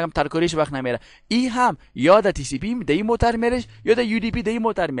میاره مگم ترکاریش وقت نمیاره. این هم یا در TCP در این موتر میارش یا در UDP در این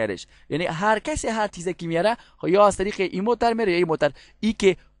موتر میارش. یعنی هر کسی هر چیزی که میاره یا از طریق این موتر میاره یا این موتر. ای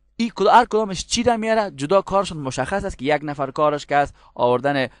که هر کدامش چی در میاره جدا کارشون مشخص است که یک نفر کارش که از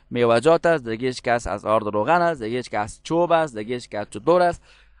آوردن میوه‌جات است، دیگه‌اش که از آرد روغن است، دیگه‌اش که از چوب است، دیگه‌اش که از چطور است.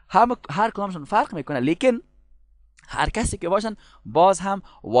 هر کدامشون فرق میکنه، لیکن هر کسی که باشن باز هم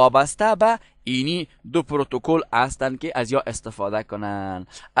وابسته به اینی دو پروتکل هستن که از یا استفاده کنن.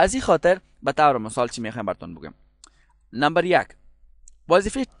 از این خاطر به طور مثال چی میخوایم براتون بگم. نمبر 1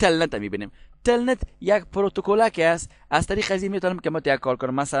 وظیفه تلنت میبینیم. تلنت یک پروتکل که است، از طریق از این میتونم که من یک کار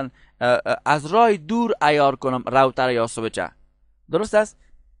کنم، مثلا از راه دور عیار کنم راوتر یا سویچ. درست است؟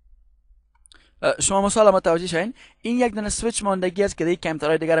 شما مثلا متوجه شین این یک دونه سویچ ماندگی است که دیگه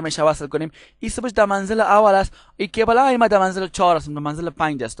کامپیوترهای دیگر میشه وصل کنیم. این سویچ در منزل اول است، این کیبل های ما در منزل 4 هستم، در منزل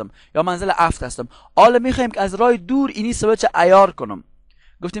 5 هستم یا منزل 7 هستم. حالا میخوایم که از راه دور اینی سویچ عیار کنم.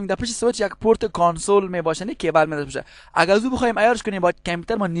 گفتیم در پشت سویچ یک پورت کنسول می باشه نه کیبل می باشه. اگر از او بخوایم عیارش کنیم با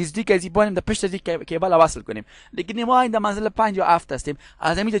کامپیوتر ما نزدیک از این بانیم در پشت از کیبل وصل کنیم. لیکن ما این در منزل 5 یا 7 هستیم.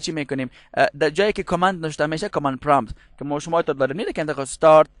 از همینجا چی میکنیم؟ در جایی که کامند نوشته میشه کامند پرامپت که ما شما تا داره نه که انداخت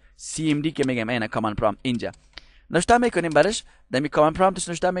استارت سی ام دی که میگم اینا کامند پرامپت اینجا نوشته میکنیم برش در می کامند پرامپتش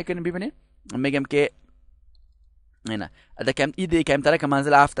نوشته میکنیم. ببینید میگم که اینا در کم ایده کمتره که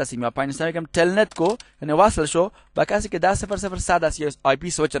منزل 7 هستیم یا 5 هستیم میگم تلنت کو یعنی وصل شو با کسی که 10.0.0 است یا آی پی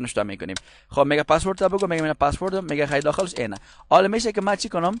سویچ نوشته میکنیم. خب میگه پسورد تا بگو میگم اینا پسورد میگه خیلی داخلش اینا حالا میشه که من چی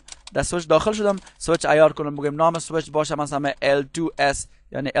کنم در سویچ داخل شدم سویچ عیار کنم بگم نام سویچ باشه مثلا L2S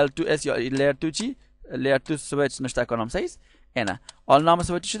یعنی L2S یا لیر 2 چی لیر 2 سویچ نوشته کنم صحیح اینا حالا نام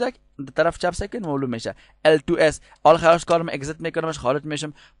سویچ شده در طرف چپ سکن معلوم میشه L2S حالا خلاص کارم اگزیت میکنمش خارج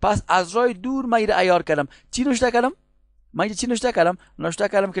میشم. پس از راه دور من ایره عیار کردم. چی نوشته کردم؟ من چی نوشته کردم؟ نوشته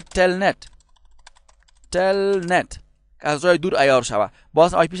کردم که تلنت از راه دور عیار شوه.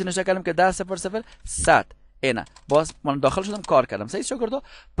 باز آی پی نوشته کردم که 10.0.0 اینا باز من داخل شدم کار کردم. صحیح شکر.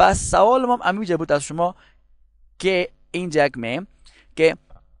 پس سوال ما همینجا بود از شما که اینجا می که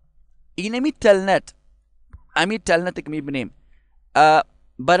اینمی تلنت که میبینیم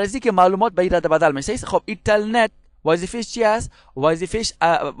برای که معلومات به ایراد بدل میشه. خب این تلنت وظیفش چی است؟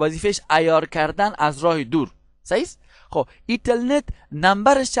 وظیفش عیار کردن از راه دور. صحیح؟ خب این تلنت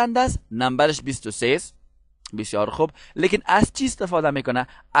نمبرش چند است؟ نمبرش 23 است. بسیار خوب. لیکن از چی استفاده میکنه؟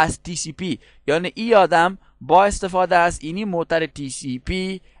 از TCP. یعنی این آدم با استفاده از اینی موتور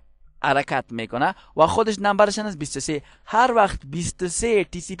TCP حرکت میکنه و خودش نمبرش است 23. هر وقت 23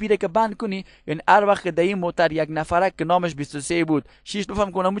 TCP را که بند کنی یعنی هر وقت در این موتور یک نفره که نامش 23 بود 6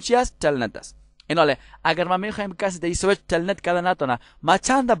 نفهم کنم چی است؟ تلنت است. این حاله اگر ما میخوایم کسی در این سویچ تلنت کرده نتونه ما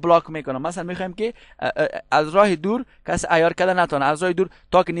چند بلاک میکنم. مثلا میخوایم که از راه دور کسی عیار کرده نتونه از راه دور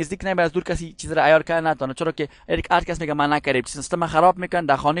تا که نزدیک نمیاد از دور کسی چیز را عیار کرده نتونه چرا که هر کس میگه من نکردم سیستم خراب میکنن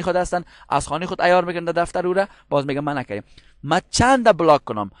در خانه خود هستن از خانه خود عیار میکنن در دفتر او را باز میگه من نکردم. ما چند بلاک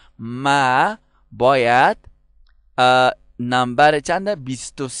کنم؟ ما باید نمبر چند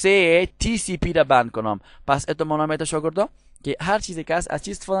 23 TCP را بند کنم. پس اطمینان میده شاگردا که هر چیزی که از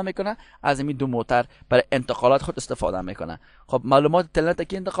چی استفاده میکنه از این دو موتور برای انتقالات خود استفاده میکنه. خب معلومات تلنت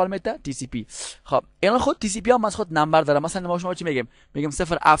کی انتقال میده؟ TCP. خب این خود TCP هم از خود نمبر داره. مثلا ما شما چی میگیم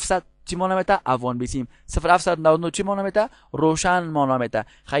 0700 چی معنی میده؟ افغان بیسیم. 0799 چی معنی میده؟ روشن معنی میده.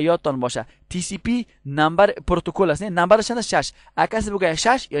 خیاطتان باشه. TCP نمبر پروتکل است. نمبرش چند 6. اگه بگه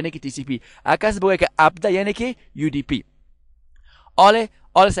 6 یعنی که TCP. اگه بگه که ابدا یعنی که UDP. آله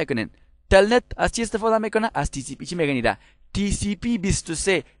سکنین تلنت از چی استفاده میکنه؟ از TCP. چی میگن TCP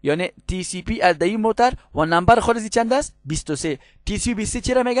 23 یعنی TCP از این موتور و نمبر خودش چند است؟ 23. TCP 23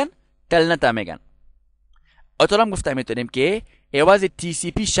 چی را میگن؟ تلنت را میگن. اترام گفته میتونیم که عوض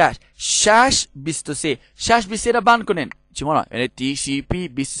TCP 6 23 را بند کنین. چی معنی؟ یعنی TCP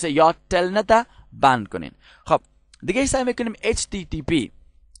 23 یا تلنت را بند کنین. خب دیگه سعی میکنیم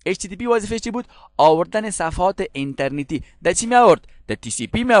HTTP وظیفه چی بود؟ آوردن صفحات اینترنتی. در چی می آورد؟ در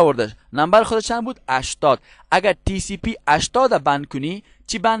TCP می آوردش. نمبر خودش چند بود؟ 80. اگر TCP 80 بند کنی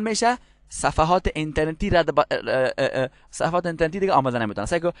چی بند میشه؟ صفحات اینترنتی صفحات اینترنتی دیگه آماده نمیتونه.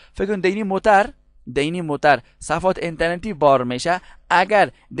 فکر کن دینی موتور صفحات اینترنتی بار میشه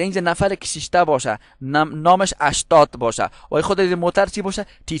اگر در اینجا نفر کشیشته باشه نامش 80 باشه و خود این موتور چی باشه؟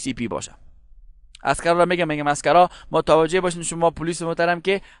 TCP باشه. اسکرا را میگم اسکرا متوجه باشین شما پلیس محترم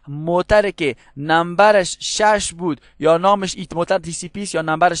که موتر که نمبرش 6 بود یا نامش ایت موتر TCP یا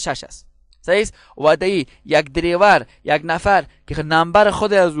نمبرش 6 است. صحیح؟ و دایی یک دریور یک نفر که نمبر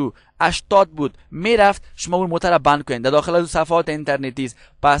خود از او 80 بود میرفت شما اون موتر را بند کنید در داخل از صفحات اینترنتی است.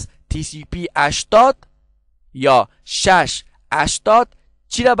 پس TCP 80 یا 680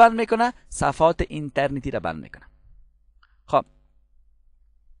 چی را بند میکنه؟ صفحات اینترنتی را بند میکنه. خب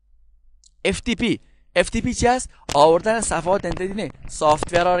FTP چی است؟ آوردن صفحات اینترنتی نه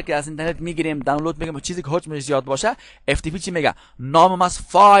سافت‌ورها رو که از اینترنت میگیریم دانلود میگیم چیزی که حجمش زیاد باشه. FTP چی میگه؟ نامم از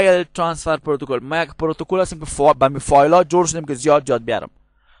فایل ترانسفر پروتکل. ما یک پروتکل هستیم که با فایل‌ها جور شدیم که زیاد بیارم.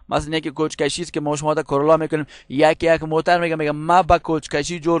 مثلا یک کوچکشی است که ما شما تا کرولا میکنیم یک موتر میگه ما با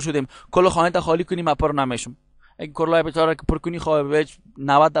کوچکشی جور شدیم کل خانه تا خالی کنیم ما پر نمیشم. اگه کرولا بیچاره که پر کنی خب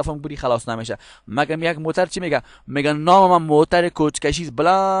 90 دفعه بودی خلاص نمیشه. مگم یک موتر چی میگه نامم موتر کوچکشی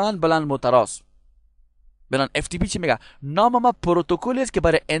بلند موتراست. بلان FTP چی میگه؟ نام ما پروتکلی است که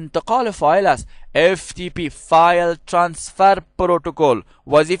برای انتقال فایل است. FTP فایل ترانسفر پروتکل.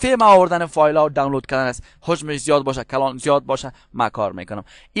 وظیفه ما آوردن فایل ها و دانلود کردن است. حجمش زیاد باشه کلان زیاد باشه ما کار میکنم.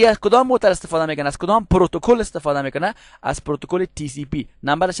 این از کدام موتور استفاده میکنه؟ از کدام پروتکل استفاده میکنه؟ از پروتکل TCP.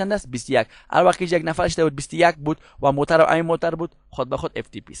 نمبرش چند است؟ 21. هر وقت یک نفر اشته بود 21 بود و موتور این موتور بود خود به خود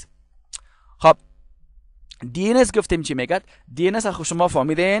FTP است. خب DNS گفتیم چی میگه؟ DNS خب شما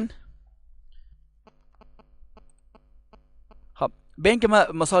فهمیدین. خب به اینکه من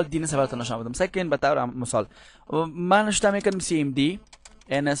مثال DNS براتون نشون بدم، سکن به طور مثال من نشته میکنم CMD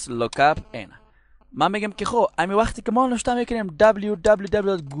NS lookup اینا. من میگم که خب امی وقتی که ما نشته میکنیم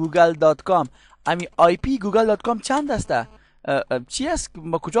www.google.com، امی IP google.com چند است؟ چی است؟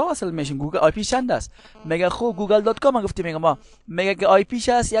 ما کجا وصل میشیم؟ گوگل آی پی چند است؟ میگه خب google.com. من گفتیم میگم ما میگه که آی پیش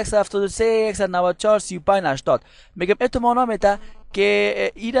است 173 194 35 80. میگم احتمالا میته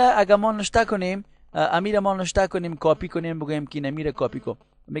که ایره اگر ما نشته کنیم امیر ما نشته کنیم کپی کنیم بگیم که نمیره کپی کو.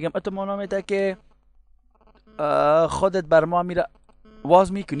 میگم احتمالا میته که خودت بر ما میره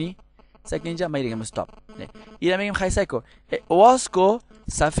واز میکنی. سکن اینجا میگم استاپ. ایره میگم خیلی کو واز کو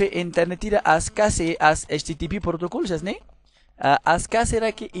صفحه اینترنتی را از کسی از HTTP پروتکلش است نه؟ از کسی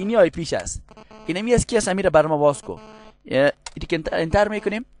را که اینی آی پیش است. اینمی از کی است امیر بر ما باز کو. ایدی که انتر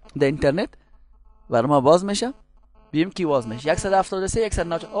میکنیم در اینترنت بر ما باز میشه. بیم کی باز میشه 173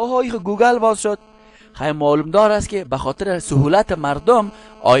 194. اوه این گوگل باز شد. خیلی معلوم دار است که به خاطر سهولت مردم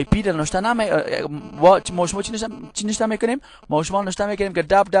آی پی را نوشته ما شما چی نوشته میکنیم؟ ما شما نوشته میکنیم که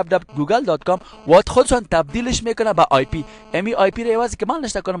www.google.com و خودشون تبدیلش میکنه به آی پی. امی آی پی را عوضی که من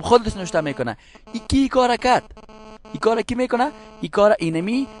نوشته کنم خودش نوشته میکنه. کی کار کرد؟ این کار کی میکنه؟ این کار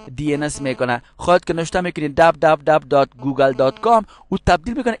اینمی DNS میکنه. خود که نوشته میکنین www.google.com او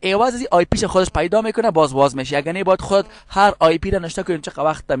تبدیل میکنه عوض از آی پیش خودش پیدا میکنه باز میشه. اگر نه باید خود هر آی پی را نوشته کنین چقدر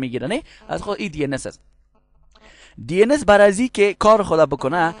وقت میگیره نه؟ از خود این DNS است. DNS برای ازی که کار خود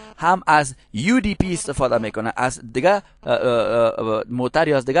بکنه هم از UDP استفاده میکنه، از دیگه موتر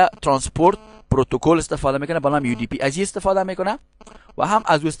یا از دیگه ترانسپورت پروتکل استفاده میکنه با نام UDP. از این استفاده میکنه و هم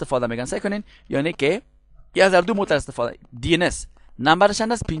از او استفاده میکنه. سعی کنین یعنی که یا از دو موتر استفاده. DNS نمبرش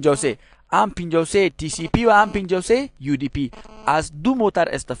چند است؟ 53. هم 53 TCP و هم 53 UDP. از دو موتر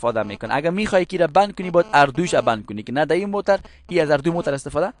استفاده میکنه. اگر میخوای کی را بند کنی باید اردوش بند کنی که نه در این موتر ای از دو موتر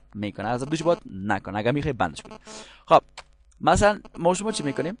استفاده میکنه. از اردوش باید نکنه اگر میخوای بندش کنی. خب مثلا ما شما چی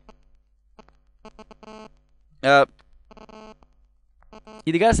میکنیم؟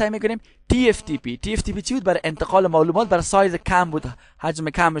 این دیگر سعی میکنیم TFTP چی بود؟ برای انتقال معلومات برای سایز کم بود، حجم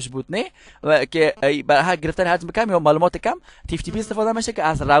کمش بود نه؟ و که برای گرفتن حجم کم یا معلومات کم TFTP استفاده میشه که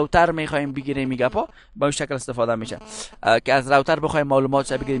از راوتر میخوایم بگیریم میگه با این شکل استفاده میشه که از راوتر بخوایم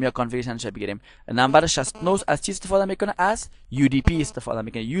معلوماتش بگیریم یا کانفیگریشنش بگیریم. نمبر 69 از چی استفاده میکنه؟ از UDP استفاده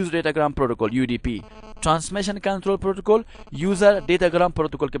میکنه. User Datagram Protocol UDP. Transmission Control Protocol User Datagram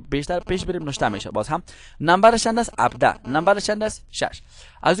Protocol که بیشتر پیش بریم نوشته میشه. باز هم نمبرش چند است؟ 17. نمبرش چند است؟ 6.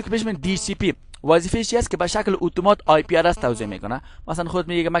 از اون که پیش من DCP وظیفه چی است که به شکل اتومات آی پی آدرس توزیع میکنه. مثلا خود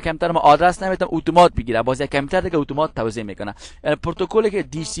میگه من کمتر آدرس نمیتونم اتومات بگیره، باز یک کمتر دیگه اتومات توزیع میکنه. پروتکلی که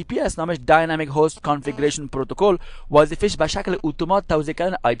DCP است نامش Dynamic Host Configuration Protocol وظیفش به شکل اتومات توزیع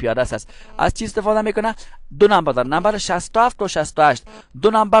کردن آی پی آدرس است. از چی استفاده میکنه؟ دو نمبر داره، نمبر 67 و 68.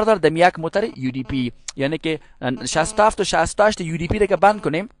 دو نمبر داره در یک موتر UDP، یعنی که 67 و 68 UDP رو که بند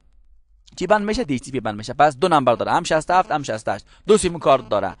کنیم چی بند میشه؟ DCP بند میشه. پس دو نمبر داره، هم 67 هم 68. دو سیم کارت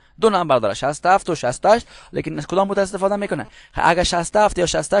داره، دو نمبر داره 67 و 68. لیکن از کدام موتر استفاده میکنه؟ اگر 67 یا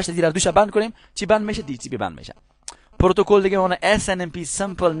 68 زیر دوش بند کنیم چی بند میشه؟ DCP بند میشه. پروتکل دیگه اون SNMP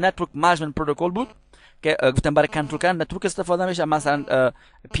Simple Network Management Protocol بود که گفتم برای کنترل کردن نتورک استفاده میشه. مثلا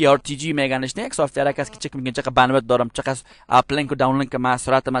PRTG میگنش نه، یک سافتور است که چک میگن چقدر بندویت دارم، چقدر اپ لینک و داون لینک ما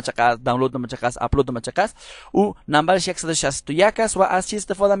سرعت ما چقدر، دانلود ما چقدر، آپلود ما چقدر. او نمبرش 161 است و از چی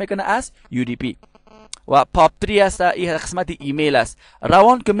استفاده میکنه؟ از UDP. و پاپ 3 است، این قسمت ایمیل است.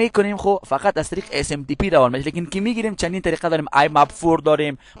 روان که میکنیم خب فقط از طریق SMTP روان میشه، لیکن که میگیریم چندین طریقه داریم. IMAP4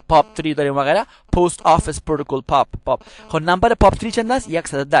 داریم، پاپ 3 داریم و غیره. پست آفیس پروتکل پاپ. خب نمبر پاپ 3 چند است؟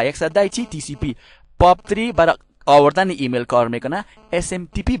 110 چی؟ TCP. پاپ 3 برای آوردن ایمیل کار میکنه،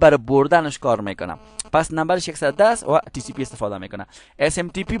 SMTP برای بردنش کار میکنه. پس نمبرش 110 است و TCP استفاده میکنه.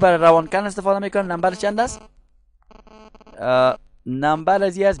 SMTP برای روان کردن استفاده میکنه. نمبرش چند است؟ نمبر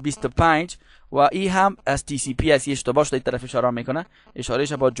از 25 و ای هم از TCP است. اشتباه شده این طرف اشاره میکنه،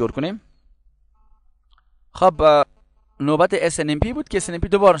 اشارهش باید جور کنیم. خب نوبت SNMP بود که SNMP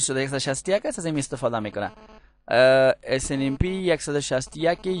دوباره شده 161 است، از این استفاده میکنه. SNMP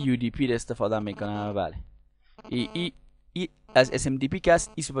 161 UDP را استفاده میکنه. بله ای از SMTP که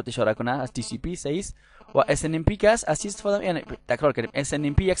است این صورت اشاره کنه، از TCP صحیح است. و SNMP که است از چی استفاده یعنی تکرار کردیم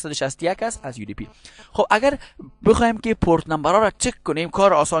SNMP 161 است از UDP. خب اگر بخوایم که پورت نمبرها را چک کنیم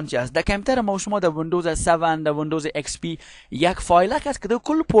کار آسان چی است؟ در کامپیوتر ما شما در ویندوز 7 در ویندوز XP یک فایل است که در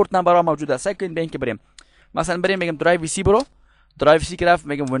کل پورت نمبرها موجود است. سعی به اینکه بریم مثلا بریم میگم درایو سی برو، درایو سی گرفت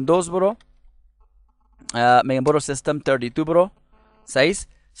میگم ویندوز برو، میگم برو سیستم 32 برو، صحیح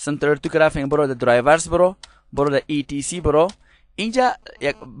سیستم 32 گرفت میگم برو در درایورز برو در ETC برو. اینجا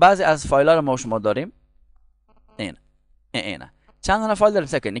یک بعضی از فایل ها رو ما شما داریم. اینه چند تا فایل داریم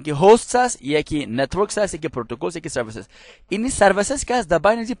سکن یکی هاست است یکی نتورکس است یکی پروتکلز یکی سرویسز این سرویسز که از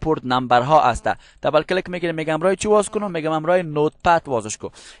دباین از پورت نمبر ها است دبل کلیک میکنم میگم رای چی واز کنم میگم رای نوتپد وازش کو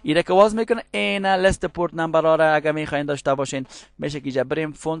اینا که واز میکنه این لیست پورت نمبر ها را اگه میخواین داشته باشین میشه که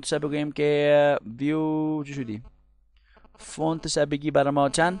بریم فونتش بگیم که ویو چی شدی فونتش بگی برای ما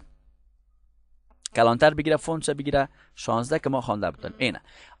چند کلانتر بگیره فونتش بگیره 16 که ما خوانده بودیم اینه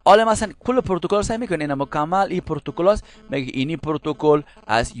حالا مثلا کل پروتکل سعی میکنه اینا مکمل این پروتکل است میگه اینی پروتکل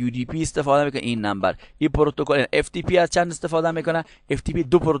از UDP استفاده میکنه این نمبر این پروتکل FTP از چند استفاده میکنه FTP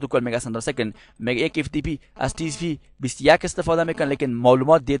دو پروتکل میگه اصلا سکن میگه یک FTP از TCP 21 استفاده میکنه لیکن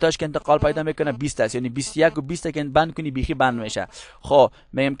معلومات دیتاش که انتقال پیدا میکنه 20 است یعنی 21 و 20 که بند کنی بیخی بند میشه خب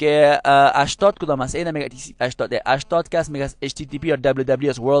میگم که 80 کدام است اینا میگه 80 که است میگه HTTP یا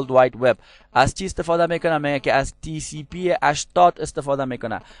WWS World Wide Web از چی استفاده میکنه میگه که از TCP 80 استفاده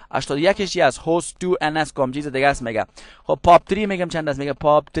میکنه 81 چی از host 2NS کام چیز دیگه است میگه خب پاپ 3 میگم چند است میگه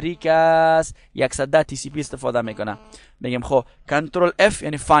پاپ 3 که است 110 TCP استفاده میکنه میگم خب کنترل F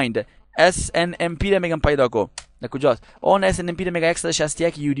یعنی find SNMP رو میگم پیدا کو در کجاست اون SNMP رو میگه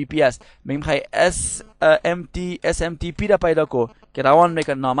 161 UDP است میگم خیلی SMTP رو پیدا کو که روان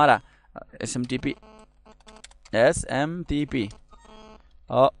میکنه نامه را SMTP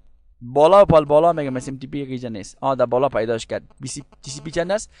بالا میگم SMTP یکی نیست در بالا پیداش کرد TCP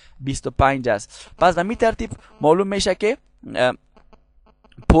چند است 25 است پس در می ترتیب معلوم میشه که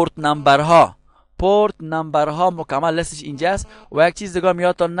پورت نمبرها مکمل لستش اینجاست و یک چیز دیگه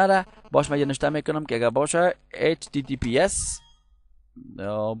یادتون نره باش من نوشته میکنم که اگر باشه HTTPS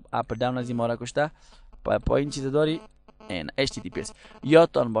اپ داون از این مارا کشته پایین چیز داری این HTTPS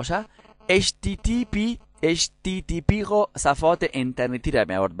یادتون باشه HTTP خو صفحات اینترنتی را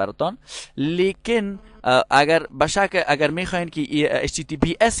میآورد براتون لیکن اگر میخواین که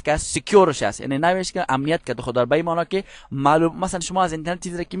HTTPS که سکیورش است یعنی نمیشه که امنیت که خود در معنی که معلوم مثلا شما از اینترنت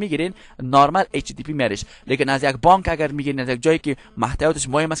چیزی که میگیرین نرمال HTTP میارش لیکن از یک بانک اگر میگیرین از یک جایی که محتویاتش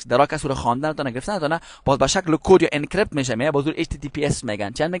مهم است که در کس رو خواندن گرفتن باز به شکل کد یا انکریپت میشه میاد با HTTPS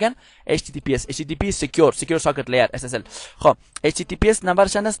میگن چند میگن HTTP سکیور ساکت لیر SSL خب HTTPS نمبر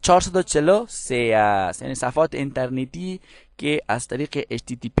چند است 443 است یعنی صفحات اینترنتی که از طریق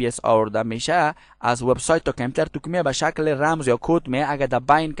HTTPS آورده میشه از وبسایت تا کامپیوتر تو که به شکل رمز یا کد می اگر در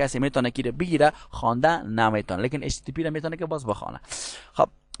بین کسی میتونه که بگیره خوانده نمیتونه لیکن HTTP را میتونه که باز بخونه خب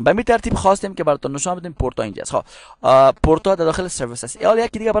به می ترتیب خواستیم که براتون نشون بدیم پورتا اینجاست خب پورتا در داخل سرویس است حالا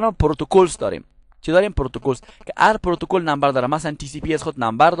یکی دیگه برنامه پروتکلز داریم چی داریم پروتکلز که هر پروتکل نمبر داره مثلا TCP از خود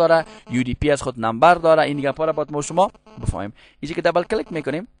نمبر داره UDP از خود نمبر داره این دیگه پارا باید ما شما بفهمیم اینجا که دبل کلیک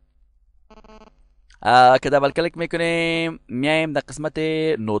میکنیم که دبل کلیک میکنیم میایم در قسمت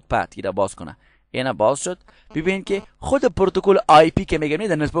نوتپد که باز کنه اینا باز شد ببینید که خود پروتکل IP که میگم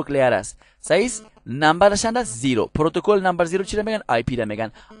در نتورک لیر است سایز نمبرش است 0 پروتکل نمبر 0 چی رو میگن IP رو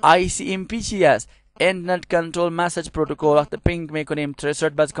میگن ICMP چی است Internet Control Message Protocol وقتی پینگ میکنیم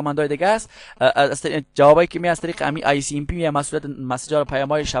ترسرت باز کاماندهای دیگه است جوابایی که می از طریق امی ICMP یا مسئولیت مسیج ها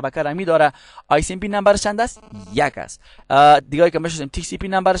پیام‌های شبکه را می داره ICMP نمبرش چند است 1 است دیگه که میشیم TCP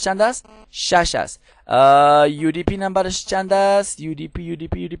نمبرش چند است 6 است UDP نمبرش چند است UDP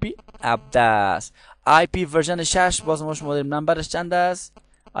 17 است IP ورژن 6 باز ما شما داریم نمبرش چند است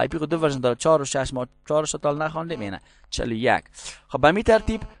IP خود دو ورژن داره 4 و 6 ما 4 شتال نخوندیم اینه 41 خب به می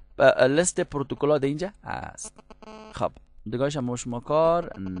ترتیب لیست پروتکل ها در اینجا هست خب دیگه‌اش ما شما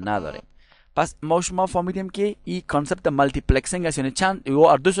کار نداریم پس ما شما فهمیدیم که این کانسپت مالتی پلکسینگ است یعنی چند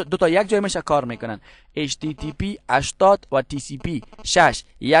دو تا یک جای میشه کار میکنن HTTP 80 و TCP 6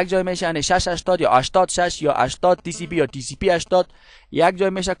 یک جای میشه یعنی 680 یا 86 یا 80 TCP یا TCP 80 یک جای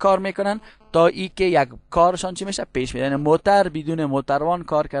میشه کار میکنن تا ای که یک کارشان چی میشه پیش میره یعنی موتور بدون موتروان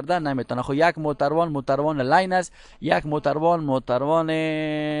کار کردن نمیتونه خب یک موتروان لاین است یک موتروان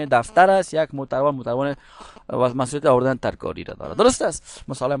دفتر است یک موتروان مسئولیت آوردن ترکاری را داره درست است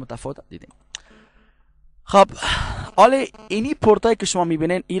مثال متفاوت دیدیم خب حالا اینی پورتایی که شما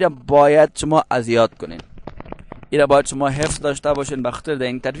میبینین این را باید شما از یاد کنین این را باید شما حفظ داشته باشین بخاطر در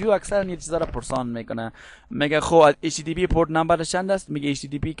اینترویو اکثر این چیزا را پرسان میکنه میگه خب از HTTP پورت نمبر چند است میگه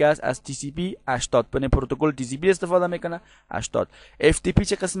HTTP که است از TCP 80 بن پروتکل TCP استفاده میکنه 80 FTP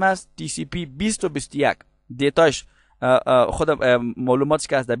چه قسم است TCP 20 و 21 دیتاش خود معلوماتش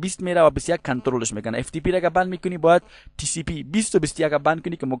که از در 20 میره و 21 کنترلش میکنه FTP را که بند میکنی باید TCP 20 و 21 بند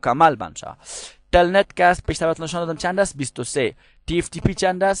کنی که مکمل بند شه تلنت که از پیشتر نشان دادم چند است 23 TFTP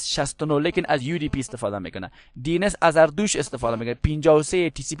چند است 69 لیکن از UDP استفاده میکنه DNS از اردوش استفاده میکنه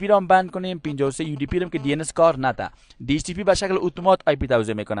 53 TCP را بند کنیم 53 UDP را که DNS کار نده DHCP به شکل اتومات IP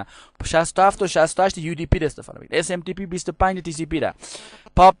توزیع میکنه 67 و 68 UDP را استفاده میکنه SMTP 25 TCP را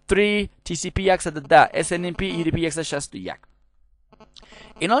POP3 TCP 110 SNMP UDP 161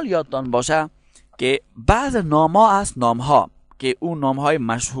 اینا یادتان باشه که بعض نام‌ها است نام‌ها که اون نام‌های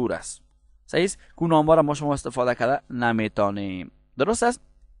مشهور است صحیح است که اون نام‌ها را ما شما استفاده کرده نمیتونیم درست است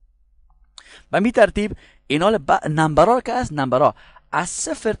به می ترتیب اینا نمبرها که است نمبرها از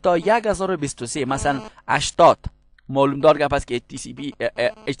 0 تا 1023 مثلا 80 معلوم دار گپ است که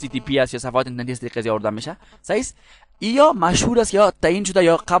HTTP است یا صفحات اینترنتی است قضیه آورده میشه صحیح است یا مشهور است یا تعیین شده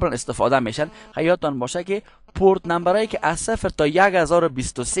یا قبلا استفاده میشن یادتان باشه که پورت نمبرایی که از 0 تا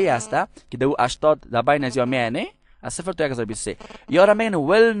 1023 هست که دو 80 در بین از یا میانه از 0 تا 1023 یا را میگن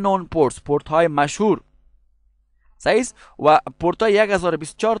well known ports پورت های مشهور صحیح و پورت های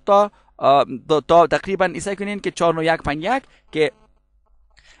 1024 تا تقریبا ایسا کنین که 4951 که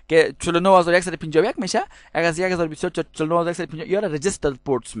 49151 میشه اگر از 1024 49151 یا رجیسترد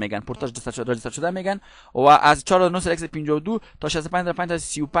پورتس میگن پورت رجیستر شده میگن و از 4952 تا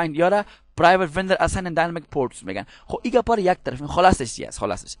 65535 یا را پرایوت وندر اساین داینامیک پورتس میگن خب ایگه پر یک طرف خلاصش چی است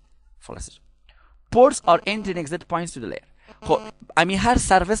خلاصش ports are entry and exit points to the layer خب امی هر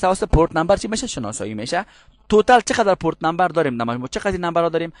سرویس توسط پورت نمبر چی میشه شناسایی میشه توتال چقدر پورت نمبر داریم ما چقدر نمبر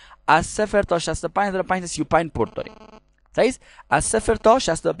داریم از 0 تا 65535 پورت داریم صحیح از 0 تا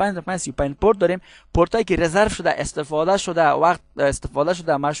 65535 پورت داریم پورتایی که رزرو شده استفاده شده وقت استفاده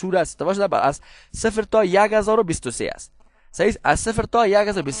شده مشهور است استفاده شده از 0 تا 1023 است صحیح از 0 تا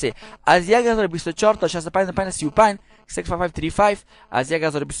 1023 از 1024 تا 65535 65535 از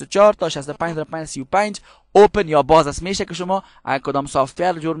 1024 تا 65535 اوپن یا باز است میشه که شما کدام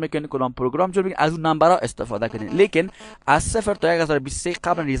سافتور جور میکنید کدام پروگرام جور میکنید از اون نمبرها استفاده کنید لیکن از 0 تا 1023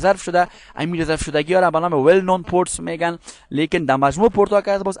 قبلا رزرو شده همین رزرو شدگی ها را به نام well known ports میگن لیکن در مجموع پورت ها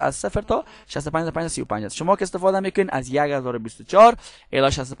که باز از 0 تا 65535 است شما که استفاده میکنید از 1024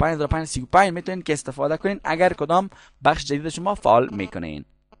 الی 65535 میتونید که استفاده کنید اگر کدام بخش جدید شما فعال میکنین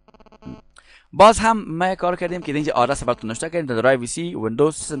باز هم ما کار کردیم که اینجا آدرس براتون نوشته کردیم در درایو سی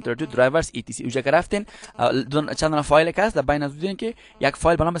ویندوز سیستم 32 درایورز etc اونجا که رفتین چند فایل که هست در بین از دیدین که یک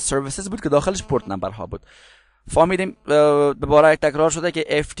فایل به نام سرویسز بود که داخلش پورت نمبرها بود فهمیدیم دوباره تکرار شده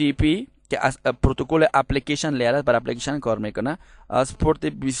که FTP که از پروتکل اپلیکیشن لیر بر اپلیکیشن کار میکنه از پورت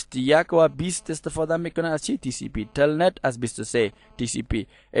 21 و 20 استفاده میکنه از چی TCP تلنت از 23 TCP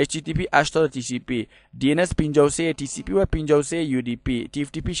HTTP 80 TCP DNS 53 TCP و 53 UDP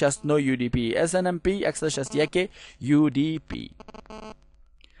TFTP 69 UDP SNMP 161 UDP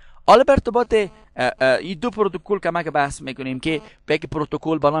حالا بر ارتباط این دو پروتکل که ما که بحث میکنیم که یک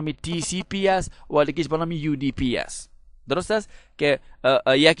پروتکل به نام TCP است و دیگه‌اش به نام UDP است درست است که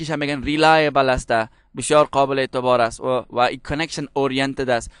یکیش هم میگن ریلایبل است بسیار قابل اعتبار است و این کانکشن اورینتد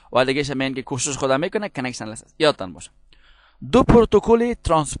است و دیگه‌اش هم میگن که کوشش خود میکنه کانکشن لس است یادتان باشه دو پروتکل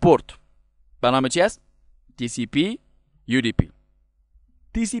ترانسپورت به نام چی است TCP UDP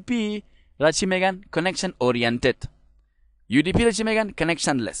TCP را چی میگن کانکشن اورینتد UDP را چی میگن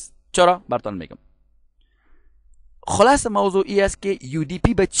کانکشن لس چرا براتون میگم خلاص موضوع ای است که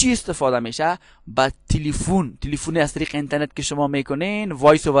UDP به چی استفاده میشه با تلفن از طریق اینترنت که شما میکنین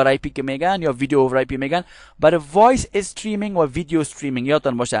وایس اوور آی پی که میگن یا ویدیو اوور آی پی میگن برای وایس استریمینگ و ویدیو استریمینگ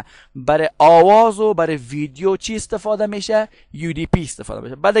یادتون باشه برای آواز و برای ویدیو چی استفاده میشه UDP استفاده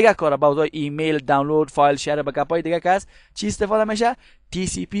میشه بعد دیگه کار با ایمیل دانلود فایل شیر بکاپ های دیگه که هست چی استفاده میشه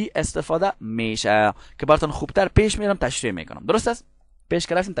TCP استفاده میشه که براتون خوبتر پیش میرم تشریح میکنم درست است پیش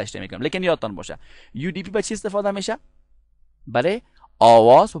کردن تشریح میکنم لیکن یادتان باشه UDP به چی استفاده میشه برای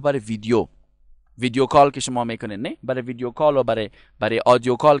آواز و برای ویدیو کال که شما میکنین نه برای ویدیو کال و برای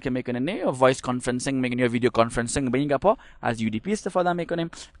آدیو کال که میکنین نه وایس کانفرنسینگ میکنین یا ویدیو کانفرنسینگ به این گپا از UDP استفاده میکنیم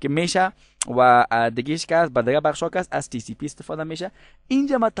که میشه و دیگهش که از دیگه بخشا که از TCP استفاده میشه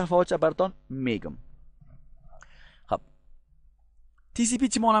اینجا ما تفاوتش براتون میگم خب TCP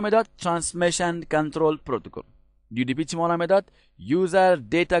چی معنی میداد ترانسمیشن کنترل پروتکل UDP چی معنی میداد یوزر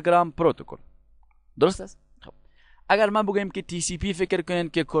دیتاگرام پروتکل درست است خب اگر من بگم که TCP فکر کنین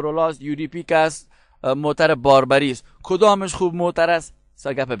که کورولاس UDP که است موتور باربری است کدامش خوب موتور است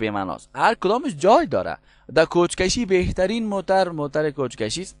سگپ به معناست هر کدامش جای داره در کوچکشی بهترین موتور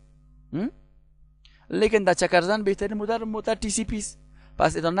کوچکشی است لیکن در چکرزن بهترین موتور TCP است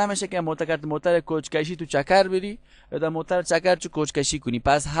پس ادام نمیشه که موتور کوچکشی تو چکر بری یا در موتور چکر تو کوچکشی کنی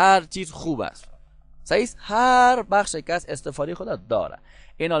پس هر چیز خوب است صحیح هر بخش کس استفاده خود داره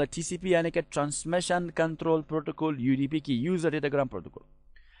این حال TCP یعنی که Transmission Control Protocol UDP کی User Datagram Protocol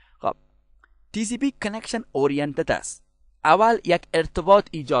خب TCP connection oriented است. اول یک ارتباط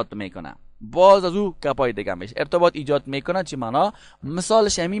ایجاد میکنه، باز از او گپای دیگه میشه. ارتباط ایجاد میکنه چی معنا؟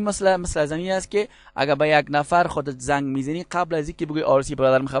 مثالش همین مثل زنی است که اگر به یک نفر خودت زنگ میزنی، قبل از اینکه بگی آرسی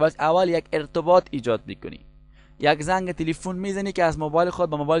برادرم خبر، اول یک ارتباط ایجاد میکنی. یک زنگ تلفن میزنی که از موبایل خود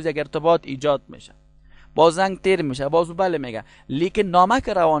به موبایل یک ارتباط ایجاد میشه، باز زنگ تیر میشه، باز بله میگه. لیکن نامه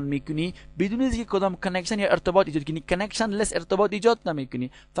که روان میکنی بدون از اینکه کدام کنکشن یا ارتباط ایجاد کنی، کنکشن لس ارتباط ایجاد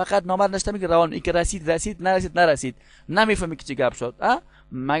نمیکنی، فقط نامه نشته میگه روان، این که رسید نمیفهمی که چی گپ شد.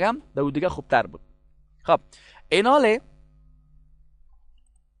 مگم دو دیگه خوبتر بود. خب ایناله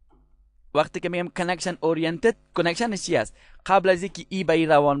وقتی که میگم کنکشن اورینتد، کنکشن چی است؟ قبل از اینکه ای به ای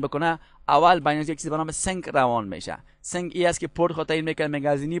روان بکنه، اول بین یک چیز به نام سینک روان میشه. سینک ای است که پورت خود تعیین میکنه، میگه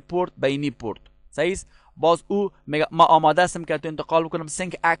از اینی پورت به اینی پورت، صحیح است. باز او میگه ما آماده هستم که تو انتقال بکنم،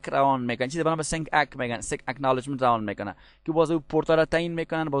 سینک اک روان میکنه، چیزی به نام سینک اک میگن، سینک اکنالجمنت روان میکنه که باز او پورت را تعیین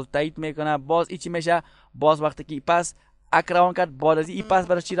میکنه، باز تایید میکنه، باز ای چی میشه، باز وقتی که پس اک روان کرد، بعد از این پس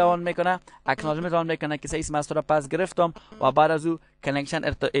برای چی روان میکنه؟ اکنالجمنت روان میکنه که صحیح است، را پس گرفتم و بعد از او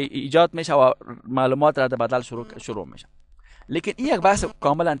کنکشن ایجاد میشه و معلومات رد بدل شروع میشه. لیکن این یک بحث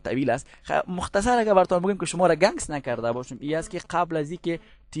کاملا طویل است. مختصر اگر براتون بگم که شما را گنگس نکرده باشم، این است که قبل از اینکه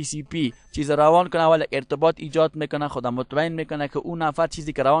TCP چیز روان کنه، اول ارتباط ایجاد میکنه، خودم مطمئن میکنه که اون نفر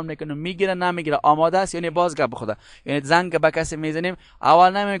چیزی که روان میکنه میگیره نمیگیره، آماده است، یعنی باز گپ خدا، یعنی زنگ به کسی میزنیم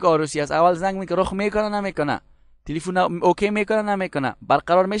اول نمیگه آروسی است، اول زنگ میگه رخ میکنه نمیکنه، تلفن اوکی میکنه نمیکنه،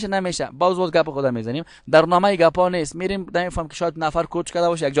 برقرار میشه نمیشه، باز گپ خدا میزنیم. در نامه گپا نیست، میریم نمیفهم که شاید نفر کوچ کرده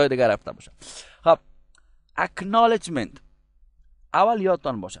باشه، یک جای دیگه رفته باشه. خب acknowledgement اول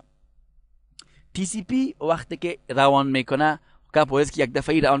یادتان باشه، TCP وقتی که روان میکنه، گپ که یک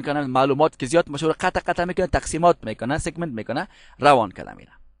دفعه روان کنه، معلومات که زیاد مشهور قطع میکنه، تقسیمات میکنه، سگمنت میکنه، روان کنه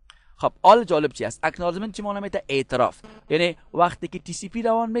میره. خب حال جالب چی است؟ اکنالجمنت چی معنی میده؟ اعتراف. یعنی وقتی که TCP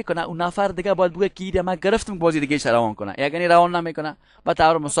روان میکنه، اون نفر دیگه باید بگه که من گرفتم بازی دیگه روان کنه، یعنی روان نمیکنه. به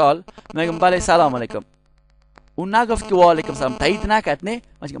طور مثال میگم بله سلام علیکم، اون نگفت که و علیکم سلام، تایید نکرد، نه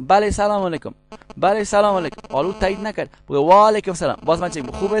من میگم بله سلام علیکم، بله سلام علیکم، حالا تایید نکرد، بگه و علیکم سلام، باز من چه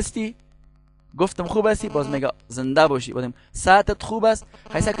خوب هستی؟ گفتم خوب هستی، باز میگه زنده باشی، بازم صحتت خوب است،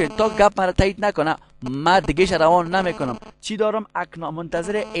 حیث که تا گپ مرا تایید نکنه من دیگه روان نمیکنم. چی دارم؟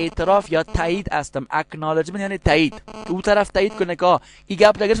 منتظر اعتراف یا تایید هستم. اکنالجمنت یعنی تایید، که اون طرف تایید کنه که این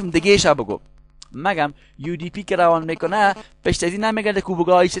گپ نگرفتم دیگه شب بگو. مگم UDP که روان میکنه پیش از این نمیگرده که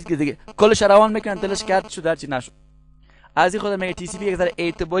بگه چیز که دیگه کلش روان میکنه، دلش کرد شد هر چی نشد. از این خود میگه TCP یک ذره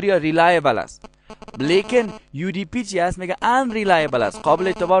اعتباری یا ریلایبل است، لیکن UDP چی است؟ میگه ان ریلایبل است، قابل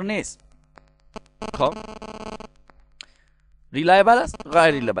اعتبار نیست. خب ریلایبل است،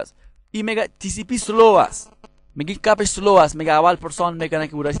 غیر ریلایبل است. این میگه TCP سلو است، میگه کپش سلو است، میگه اول پرسان میکنه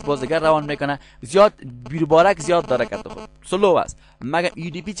که ورست باز دیگر روان میکنه، زیاد بیربارک زیاد داره کرده، خود سلو است. مگه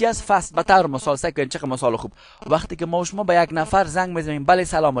UDP چی است؟ فست. به طور مثال سکن چه مثال خوب، وقتی که ما شما به یک نفر زنگ میزنیم بله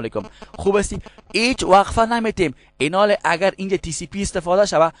سلام علیکم خوب هستی، هیچ وقفه نمیتیم. اینال اگر اینجا TCP استفاده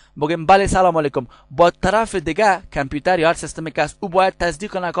شود بگیم بله سلام علیکم، با طرف دیگه کامپیوتر یا هر سیستمی که است او باید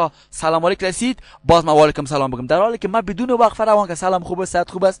تصدیق کنه که سلام علیکم رسید، باز ما علیکم سلام بگم، در حالی که ما بدون وقفه روان که سلام خوب است،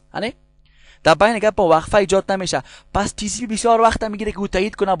 صحت خوب است، نه در بین گپ با وقفه ایجاد نمیشه. پس TCP بسیار وقت میگیره که او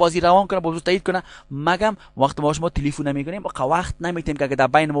تایید کنه، بازی روان کنه، باز تایید کنه. مگم وقت ما شما تلفن میکنیم وقت نمیتیم که در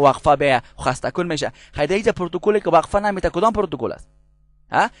بین ما وقفه به خسته کن میشه. خیلی ایجا پروتکلی که وقفه نمیته، کدام پروتکل است؟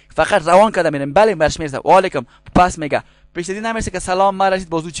 فقط روان کرده میریم بله برش میرسه و علیکم، پس میگه پیش از این نمیرسه که سلام ما رسید،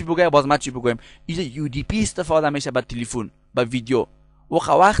 بازو چی بگه، باز ما چی بگویم. اینجا UDP استفاده میشه با تلفن، با ویدیو.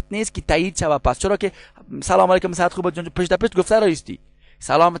 وقت نیست که تایید شه. پس چرا که سلام علیکم صحت خوبه جون پشت پشت گفته راستی،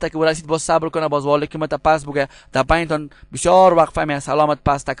 سلامت که ورسید باز صبر کنه، باز علیکم تا پس بگه، در بینتون بسیار وقفه میشه، سلامت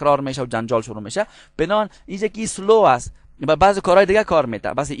پس تکرار میشه و جنجال شروع میشه. بنان اینجا کی سلو است، با بعضی کارهای دیگه کار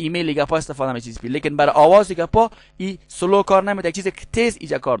میده، بس ایمیل گپا استفاده میشه، لیکن برای آواز گپا این سلو کار نمیده. یک چیز که تیز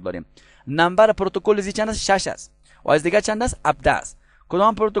اینجا کار داریم. نمبر پروتکل چند است؟ 6 است. و از دیگه چند است؟ 17 است.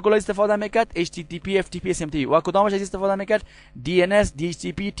 کدام پروتکل استفاده میکرد؟ HTTP FTP SMTP. و کدامش استفاده میکرد؟ DNS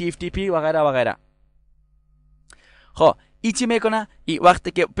DHCP TFTP و غیره و غیره. خب ای چی میکنه؟ ای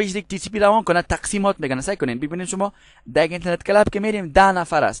وقتی که پیش دیگه TCP روان کنه تقسیمات میکنه. سعی کنین ببینید شما در اینترنت کلاب که میریم 10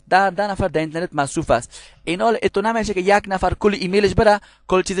 نفر است، 10 نفر در اینترنت مصروف است. اینال اتو نمیشه که یک نفر کل ایمیلش بره،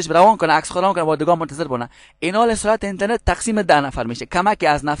 کل چیزش روان کنه، عکس خوران کنه، بعد منتظر بونه. اینال سرعت اینترنت تقسیم 10 نفر میشه، کمک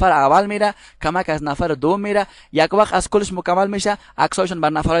از نفر اول میره، کمک از نفر دوم میره، یک وقت از کلش مکمل میشه، عکساشون بر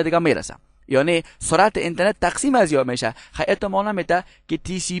نفرهای دیگه میرسه. یعنی سرعت اینترنت تقسیم از یا میشه. خیلی معلومه میده که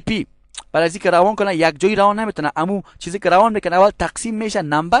TCP برای از اینکه روان کنه یک جایی روان نمیتونه، امو چیزی که روان میکنه اول تقسیم میشه،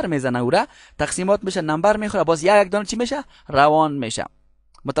 نمبر میزنه، اورا تقسیمات میشه، نمبر میخوره، باز یک دانه چی میشه؟ روان میشه.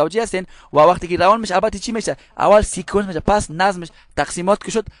 متوجه هستین؟ و وقتی که روان میشه البته چی میشه؟ اول سیکونس میشه، پس نظمش تقسیمات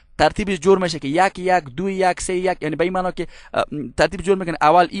که شد ترتیبش جور میشه که 1 1 2 1 3 1، یعنی به این معنا که ترتیب جور میکنه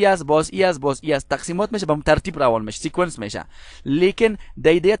اول ای است، باز ای است، باز ای است، تقسیمات میشه به ترتیب روان میشه، سیکونس میشه. لیکن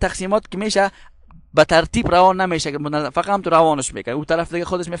ایده تقسیمات که میشه به ترتیب روان نمیشه، فقط هم تو روانش میکنه، اون طرف دیگه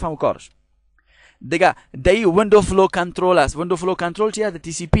خودش میفهمه کارش. دیگه دی ویندو فلو کنترل است. ویندو فلو کنترل چیه؟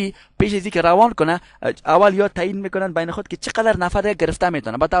 تی سی پی پیش از اینکه روان کنه اول یا تعیین میکنن بین خود که چقدر نفر گرفته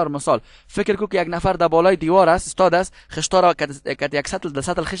میتونه. به طور مثال فکر کو که یک نفر در بالای دیوار است، استاد است، خشتا را که یک سطل در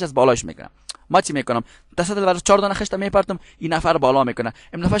سطل خش از بالاش میکنه. ما چی میکنم؟ در سطل برای 4 دانه خشت میپرتم، این نفر بالا میکنه،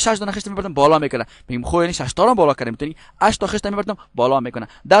 این نفر 6 دانه خشت میپرتم بالا میکنه. میگم خو یعنی 6 تا رو بالا کردم، میتونی 8 تا خشت میپرتم بالا میکنه،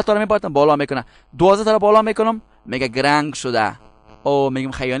 10 تا رو میپرتم بالا میکنه، 12 تا رو بالا میکنم میگه گرنگ شده. او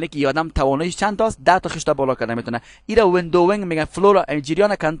میگم خیانه که آدم تواناییش چند تاست؟ 10 تا خشت بالا کردن میتونه. ایرا ویندوینگ میگن، فلو را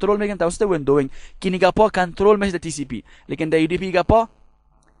جریان کنترل میگن توسط ویندوینگ که نگاه پا کنترل میشه تی سی پی، لیکن در یو دی پی نگاه پا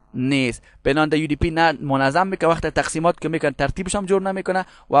نیست. بنان در یو دی پی نه منظم میکنه، وقت تقسیمات که میکنه ترتیبش هم جور نمیکنه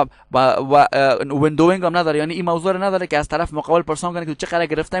و ویندوینگ هم نداره، یعنی این موضوع نداره که از طرف مقابل پرسان کنه که چقدر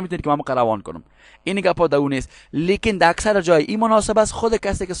گرفته میتونی که من روان کنم. این نگاه پا دو نیست. لیکن در اکثر جای این مناسب است، خود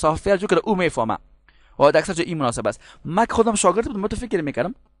کسی که سافت ویر جو کرده او میفهمه و در اکثر جای این مناسب است. من که خودم شاگرد بودم تو فکر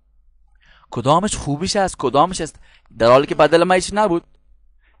میکردم کدامش خوبیش است کدامش است، در حالی که بدل ما هیچ نبود.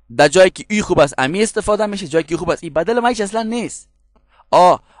 در جایی که ای خوب است امی استفاده میشه، جایی که خوب است این بدل ما هیچ اصلا نیست.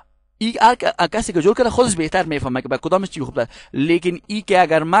 ای کسی که جور کرده خودش بهتر میفهمه که با کدامش چی خوب است. لیکن ای که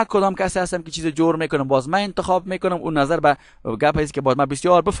اگر من کدام کسی هستم که چیز جور میکنم باز من انتخاب میکنم، اون نظر به گپ است که باز من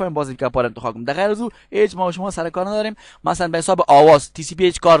بسیار بفهمم باز که پار انتخاب کنم. در غیر از او هیچ ما شما سر کار نداریم. مثلا به حساب آواز تی سی پی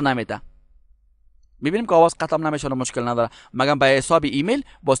هیچ کار نمیده، میبینیم که آواز قطع نمیشه و مشکل نداره، مگر به حساب ایمیل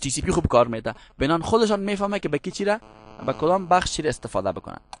باز تی سی پی خوب کار میده. بنان خودشان میفهمه که به کی چی را با کدام بخش چی استفاده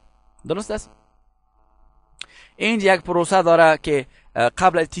بکنن. درست است؟ اینجا یک پروسه داره که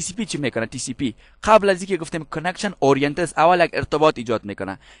قبل از تی سی پی چی میکنه؟ تی سی پی قبل از اینکه گفتیم کانکشن اورینتد اول یک ارتباط ایجاد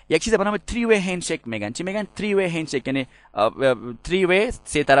میکنه، یک چیز به نام 3 way هندشیک میگن. چی میگن؟ 3 way هندشیک یعنی 3 way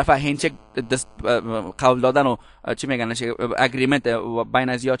سه طرفه هندشیک قول دادن و چی میگن اگریمنت بین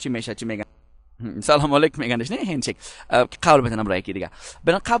از یا چی میشه چی میگن سلام علیکم میگنش، نه هندشیک قول میتونم برای یکی دیگه.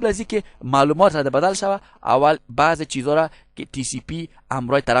 بنابراین قبل از اینکه معلومات رد بدل شوه اول بعض چیزا را که تی سی پی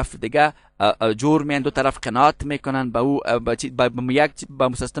امرای طرف دیگه جور میان، دو طرف قناعت میکنن به او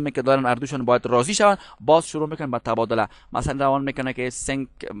با سیستمی که دارن اردوشون باید راضی شون، باز شروع میکنن با تبادله. مثلا روان میکنه که سینک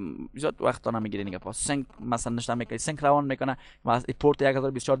زیاد وقت نمیگیره نگه پاس سینک مثلا نشته میکنه سینک روان میکنه، مثلا پورت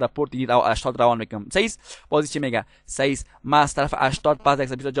 1024 در پورت 80 روان میکنم سیس، بازی چی میگه سیس ما از طرف 80 پس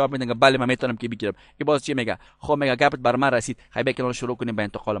 120 جواب میدن بله من میتونم که بگیرم. این باز چی میگه؟ خب میگه گپت بر من رسید، خیلی بکنم شروع کنیم به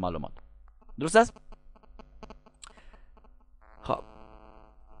انتقال معلومات. درست است؟ خب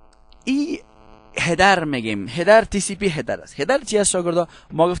ای هدر میگیم، هدر تی سی پی هدر است. هدر چی است شاگردا؟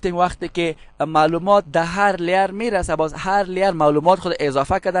 ما گفتیم وقتی که معلومات در هر لیر میرسه باز هر لیر معلومات خود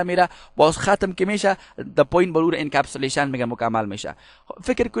اضافه کرده میره، باز ختم که میشه در پایین بلور انکپسولیشن میگه مکمل میشه.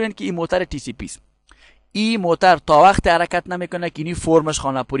 فکر کنین که این موتور تی سی پی است. این موتور تا وقت حرکت نمیکنه که این فرمش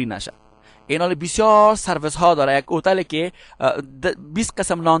خانه پوری نشه. این حال بسیار سرویس ها داره. یک هتل که 20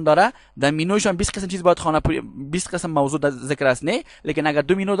 قسم نان داره، در مینوشون 20 قسم چیز باید خانه پوری، 20 قسم موضوع در ذکر است نه، لیکن اگر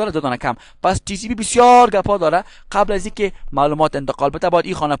 2 مینو داره 2 دانه کم. پس تی سی پی بسیار گپا داره. قبل از اینکه معلومات انتقال بده باید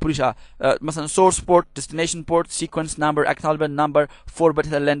این خانه پوری شه. مثلا سورس پورت، دستینیشن پورت، سیکونس نمبر، اکنالجمنت نمبر، 4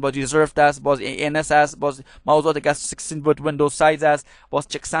 بیت لن باز ریزرفد است، باز ANS است، باز موضوعات که 16 بیت ویندوز سایز است، باز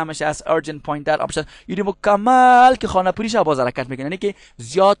چک سمش است، ارجنت پوینتر آپشن، یعنی مکمل که خانه پوری شه باز حرکت میکنه. یعنی که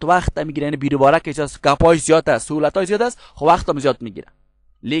زیاد وقت میگیره، بیروباره که چیز گپای زیاد است، سهولتای زیاد است، خب وقتم زیاد میگیره.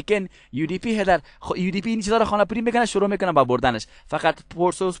 لیکن یو دی پی هدر یو دی پی این چیزا رو خانه پوری میکنه، شروع میکنه با بردنش. فقط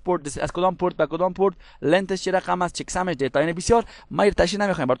پورت سورس پورت از کدام پورت به کدام پورت، لنتش چه رقم است، چک سمش دیتا. یعنی بسیار ما تشریح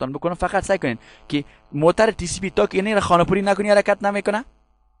نمیخوایم براتون بکنم، فقط سعی کنین که موتور تی سی پی تا که این رو خانه پوری نکنی حرکت نمیکنه.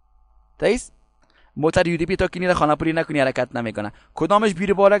 تایست موتور یو دی پی تا که این رو خانه پوری نکنی حرکت نمیکنه. کدامش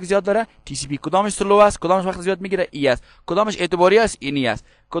بیر بارک زیاد داره؟ تی سی پی. کدامش سلو است؟ کدامش وقت زیاد میگیره؟ ای است. کدامش اعتباری است؟ اینی است.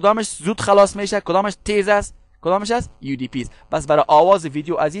 کدامش زود خلاص میشه؟ کدامش تیز است؟ کدامش است؟ یو دی پی است. بس برای آواز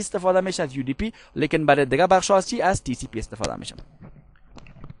ویدیو از استفاده میشه از یو دی پی، لیکن برای دیگه بخش از چی؟ از تی سی پی استفاده میشه.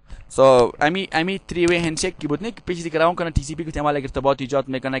 امی 3 way هندشیک کی بود نه که پیش دیگه روان کنه تی سی پی که عمل ارتباط ایجاد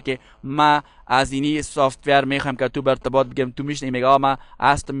میکنه که ما از اینی سافت ویر میخوایم که تو به ارتباط بگیریم، تو میشنی میگه ما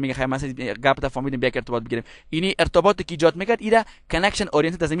هستم میخوایم مثلا گپ تا فهمیدیم بیا ارتباط بگیریم. اینی ارتباطی که ایجاد میکرد ایرا کانکشن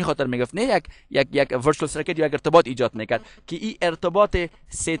اورینتد از این خاطر میگفت نه یک ورچوال سرکت یا یک ارتباط ایجاد میکرد که این ارتباط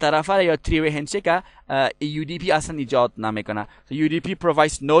سه طرفه یا 3 way هندشیک یو دی پی اصلا ایجاد نمیکنه. یو دی پی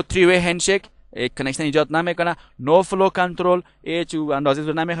provides no 3 way handshake کانکشن ایجاد نمیکنه. نو فلو کنترل چو اندازه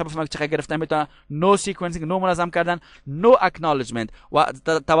رو نمیخواد بفهمه چقدر گرفته میتونه. نو سیکونسینگ، نو منظم کردن، نو اکنالجمنت و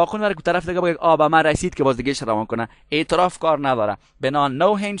توقع نداره که طرف دیگه بگه به من رسید که باز دیگه روان کنه. اعتراف کار نداره. بنا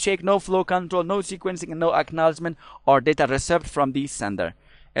نو هندشیک، نو فلو کنترل، نو سیکونسینگ، نو اکنالجمنت or data received from the sender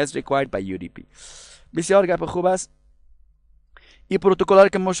as required by UDP. بسیار گپ خوب است. این پروتکل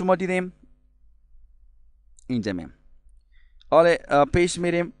که ما شما دیدیم اینجا میم. حالا پیش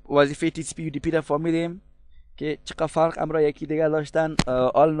میریم وظیفه TCP UDP را فهمیدیم که چقدر فرق امرا یکی دیگه داشتن.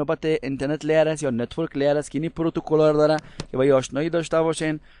 حال نوبت اینترنت لیر است یا نتورک لیر است که این پروتکل ها داره که با آشنایی داشته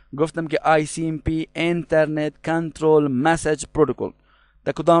باشین. گفتم که ICMP اینترنت کنترل مسیج پروتکل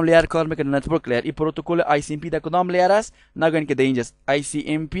در کدام لیر کار میکنه؟ نتورک لیر. این پروتکل ICMP در کدام لیر است؟ نگوین که در اینجاست.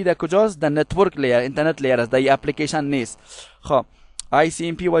 ICMP در کجاست؟ در نتورک لیر، اینترنت لیر است، در این اپلیکیشن نیست. خب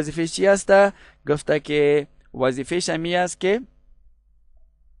ICMP وظیفه‌اش چی است؟ گفته که وظیفه‌اش همی است که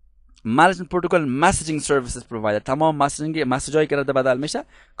Management Protocol Messaging Services Provider. تمام مسیجایی که رد بدل میشه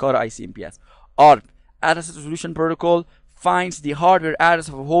کار ICMP است. ARP Address Resolution Protocol finds the hardware address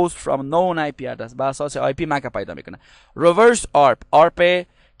of a host from known IP address. با اساس IP مک پیدا میکنه. Reverse ARP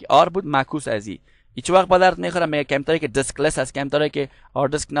که ARP بود معکوس ازی. هیچ وقت با درد میخوره. میگه کمتری که دیسکلس است، کمتری که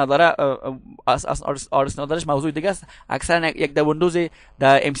هارد دیسک نداره، آرس ندارش موضوع دیگه است. اکثرا یک در ویندوز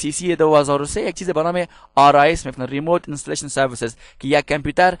در MCC 2003 یک چیز به نام RIS میفهمن، ریموت اینستالیشن سرویسز، که یک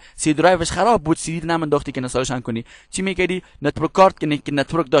کامپیوتر سی درایوش خراب بود، سی نمینداختی که اینستالشن کنی. چی میکردی؟ نتورک کارت که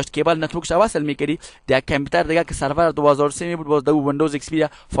نتورک داشت، کیبل نتورکش وصل میکردی در کامپیوتر دیگه که سرور 2003 می بود، باز در ویندوز XP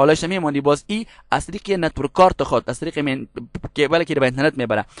فالش میموندی. باز ای از طریق نتورک کارت خود از طریق کیبل که به اینترنت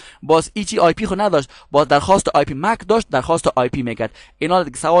میبره، باز ای چی IP خود نداشت، باز درخواست IP مک داشت، درخواست IP میکرد. اینا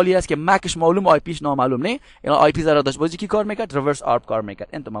سوالی است که مکش معلوم IPش نامعلوم نه. اینا IP زرا داشت، باز کی کار میکرد؟ ریورس ARP کار میکرد.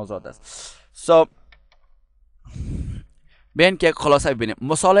 این تو موضوعات است. سو ببین که خلاصه ببینیم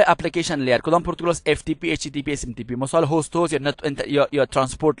مثال اپلیکیشن لیر کدام پروتکل است؟ FTP HTTP SMTP. مثال هاست یا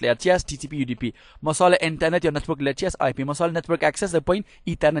ترانسپورت لیر چی است؟ TCP UDP. مثال اینترنت یا نتورک لیر چی است؟ IP. مثال نتورک اکسس پوینت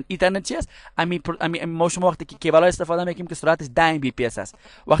ایترنت چی است؟ ما شما وقتی که کیبل استفاده میکنیم که سرعتش 10 Mbps است،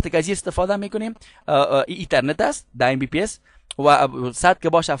 وقتی که از استفاده میکنیم ایترنت است 10 Mbps و 100 که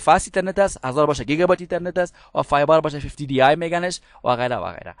باشه فاست اینترنت است، 1000 باشه گیگابایت اینترنت است و فایبر باشه 50 DI میگنش و غیره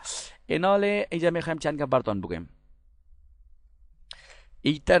و غیره. ایناله اینجا میخوایم چند گپ براتون بگیم.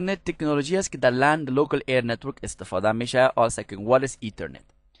 ایترنت تکنولوژی است که در لند لوکال ایر نتورک استفاده میشه. also what is ethernet؟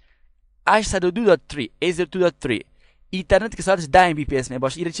 802.3 ایترنت که سرعتش 10 Mbps می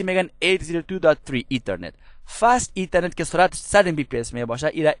باشه ایره چی میگن؟ 802.3 ایترنت. فاست ایترنت که سرعتش 100 Mbps می باشه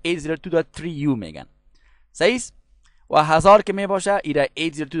ایره 802.3u میگن. صحیح؟ و 1000 که می باشه ایره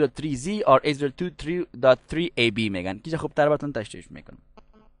 802.3z or 802.3ab میگن. کیجا خوب تر براتون تشریح میکنم.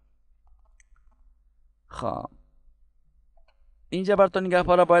 خب اینجا براتون این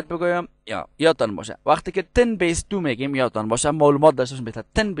گپا را باید بگویم یادتان باشه وقتی که 10 بیس 2 میگیم یادتان باشه معلومات داشته باشین بهتر.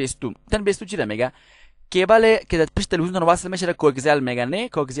 10 بیس 2 چی را میگه؟ کیبل که در پشت تلویزیون وصل میشه کوکسیال میگن. نه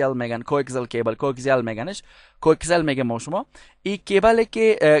کوکسیال میگن، کوکسیال کیبل کوکسیال میگنش. کوکسیال میگه ما شما این کیبل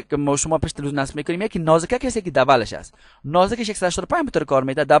که ما شما پشت تلویزیون نصب میکنیم یکی نازکه کسی که دبلش است. نازکش 185 متر کار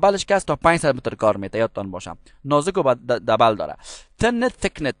میده، دبلش که تا 500 متر کار میده. یادتان باشه نازک و دبل داره.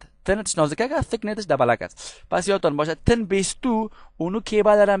 تنتش نازکه است، تکنتش دبلک است. پس یادتان باشه 10 بیس 2 اونو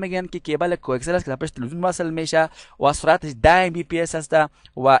کیبل را میگن که کیبل کوکسیال است که پشت تلویزیون وصل میشه و سرعتش 10 Mbps است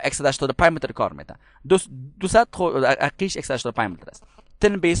و 185 متر کار میده. 200 اقیش 185 متر است. 10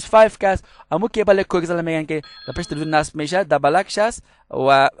 بیس 5 که است امو کیبل کوکسیال میگن که پشت تلویزیون نصب میشه، دبلکش است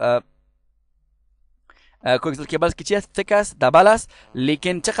و کوکسیال کیبل که چی است؟ تک است، دبل است،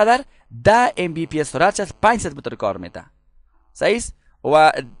 لیکن چقدر 10 Mbps سرعتش است، 500 متر کار میده. صحیح؟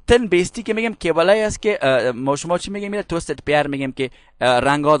 و 10 بیستی که میگم کیبلای است که ما شما چی میگیم؟ میره توستد پیر میگیم که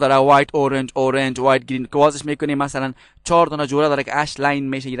رنگ ها داره، وایت اورنج وایت گرین که وازش میکنیم مثلا 4 دونه جوره داره که 8 لاین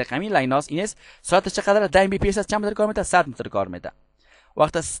میشه. یه رقمی لاین هاست. این است سرعتش چقدر؟ 10 Mbps است. چند متر کار میده؟ 100 متر کار میده.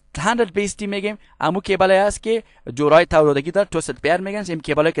 وقت 100 بیستی میگیم امو کیبلای است که جورای تولدگی داره، توستد پیر میگن. این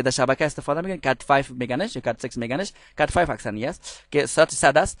کیبلای که در شبکه استفاده میگن کات 5 میگنش یا کات 6 میگنش. کات 5 اکثر نیست که سرعتش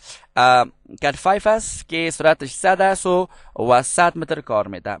 100 است. کات 5 است که سرعتش 100 است و 100 متر کار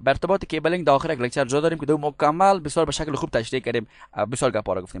میده. به ارتباط کیبلینگ در آخر یک لکچر جا داریم که دو مکمل بسیار به شکل خوب تشریح کردیم، بسیار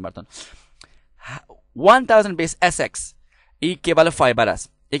گپا را گفتیم براتون. 1000 بیس SX این کیبل فایبر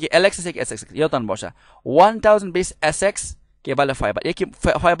است. یکی LX است یکی SX. یادتان باشه 1000 بیس SX کیبل فایبر. یکی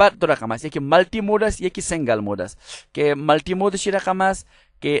فایبر دو رقم است، یکی مالتی مود است یکی سینگل مود است. که مالتی مودش رقم است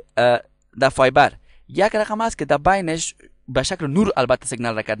که در فایبر یک رقم است که در بینش به شکل نور البته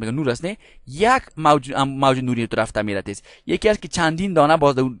سیگنال رکت میگه نور است نه یک موج نوری تو رفته میره تیز یکی است که چندین دانه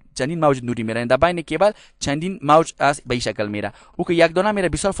باز چندین موج نوری میره در بین کیبل چندین موج از به این شکل میره او که یک دانه میره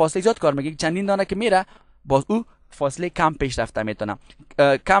بسیار فاصله زیاد کار میگه چندین دانه که میره باز او فاصله کم پیش رفته میتونه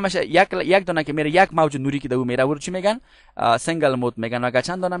کمش یک دانه که میره یک موج نوری که دو میره او چی میگن سینگل مود میگن و اگر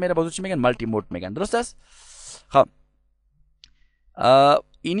چند دانه میره باز چی میگن مالتی مود میگن درست است خب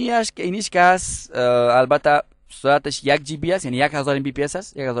اینیش که است البته سرعتش 1 جی بی است یعنی 1000 ام بی پی اس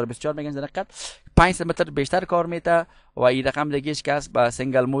است 1024 میگن دقیقاً 5 متر بیشتر کار میته و این رقم دیگهش که است با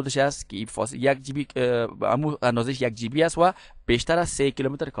سینگل مودش است که فاصله 1 جی بی امو اندازش 1 جی بی است و بیشتر از 3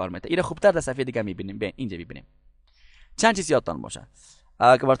 کیلومتر کار میته این خوبتر در صفحه دیگه میبینیم به اینجا ببینیم چند چیز یادتان باشه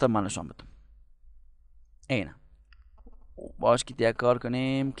که براتون من نشون بدم اینا باش که یک کار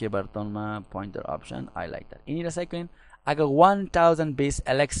کنیم که براتون ما پوینتر آپشن هایلایتر اینی رسای کنیم اگر 1000 بیس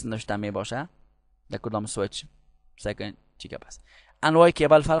الکس نشته می باشه در کدام سویچ سیکنड چی که پس انواع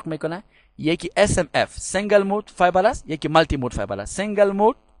کیبل فرق میکنه یکی SMF سینگل مود فایبر است یکی مالتی مود فایبر است سینگل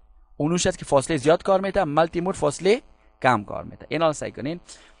مود اونوش است که فاصله زیاد کار میته مالتی مود فاصله کم کار میته اینا سعی کنین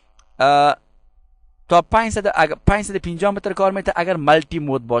تا 550 متر کار میته اگر مالتی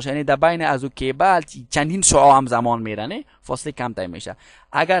مود باشه یعنی در بین از او کیبل چندین شعاع هم زمان میره نه فاصله کم تر میشه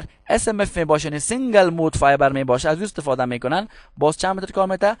اگر SMF می باشه یعنی سینگل مود فایبر می باشه از او استفاده میکنن باز چند متر کار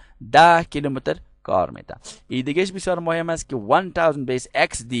میته 10 کیلومتر کار میته این دیگهش بسیار مهم است که 1000 بیس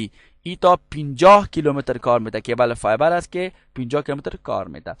XD ای تا 50 کیلومتر کار میته کیبل فایبر است که 50 کیلومتر کار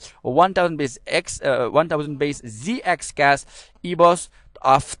میته 1000 بیس X 1000 بیس ZX کاس ای باز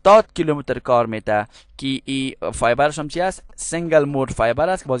 70 کیلومتر کار میته که ای فایبرش هم چی است سینگل مود فایبر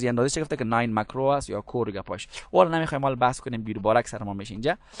است که بازی اندازش گفته که 9 ماکرو است یا کور گپاش اور نمیخوایم حال بحث کنیم بیرو بارک سر ما میشه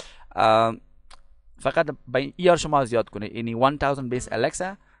اینجا فقط ایار شما زیاد کنید یعنی 1000 بیس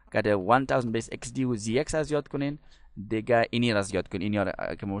الکسا که 1000 بیس XD و ZX از یاد کنین دیگه اینی را زیاد کنین اینی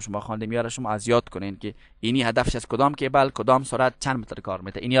که شما خواندیم یارا شما از یاد کنین که اینی هدفش از کدام کیبل کدام سرعت چند متر کار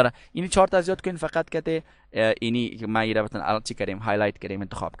میته اینی 4 تا از یاد کنین فقط که اینی که ما ایرا بتون الان چی کردیم هایلایت کردیم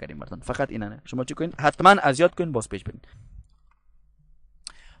انتخاب کردیم براتون فقط اینا نه شما چی کنین حتما از یاد کنین باز پیش برین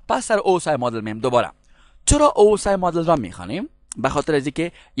پس سر OSI مدل میم دوباره چرا OSI مدل را میخوانیم به خاطر از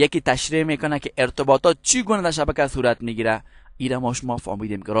اینکه یکی تشریح میکنه که ارتباطات چگونه در شبکه صورت میگیره ایره ما شما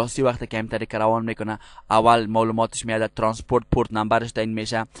فهمیدیم که راستی وقت که همتری روان میکنه اول معلوماتش میاد ترانسپورت پورت نمبرش تعیین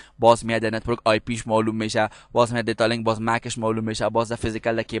میشه باز میاد نتورک آی پیش معلوم میشه باز میاد دیتا لینک باز مکش معلوم میشه باز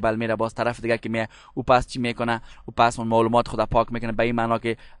فیزیکال کیبل میره باز طرف دیگه که میاد او پس چی میکنه او پس اون معلومات خدا پاک میکنه به این معنا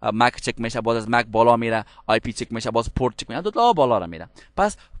که مک چک میشه باز از مک بالا میره آی پی چک میشه باز پورت چک میشه دو بالا را میره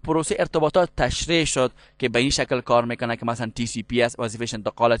پس پروسه ارتباطات تشریح شد که به این شکل کار میکنه که مثلا TCP است وظیفش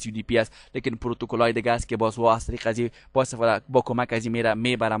انتقال از UDP است لیکن پروتکل‌های دیگه است که باز از طریق از با استفاده با کمک از میره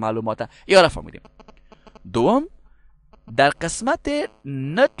میبره معلومات یا را فهمیدیم دوم در قسمت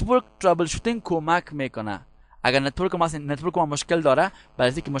نتورک ترابل شوتینگ کمک میکنه اگر نتورک ما مشکل داره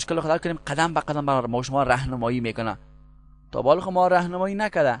برای اینکه مشکل رو حل کنیم قدم به قدم برای ما شما راهنمایی میکنه تا بالا ما راهنمایی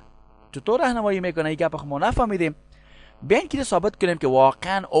نکرده چطور راهنمایی میکنه این گپ ما نفهمیدیم بیاین که ثابت کنیم که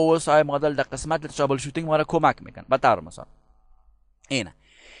واقعا OSI مدل در قسمت ترابل شوتینگ ما را کمک میکنه به طور مثال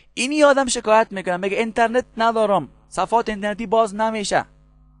اینی آدم شکایت میکنه میگه اینترنت ندارم صفحات اینترنتی باز نمیشه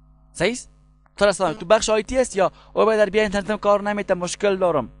صحیح تو بخش آیتی است یا او باید بیا اینترنتم کار نمیته مشکل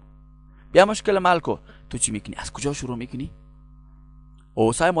دارم بیا مشکل حل کو تو چی میکنی از کجا شروع میکنی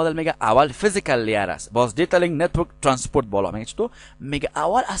OSI مدل میگه اول فیزیکال لیر است باز دیتا لینک نتورک ترانسپورت بالا میگه چطور میگه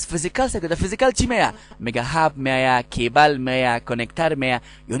اول از فیزیکال سکه فیزیکال چی میگه میگه هاب میگه کیبل میگه کانکتر میگه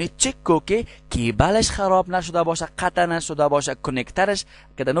یعنی چک کو که کیبلش خراب نشده باشه قطع نشده باشه کانکترش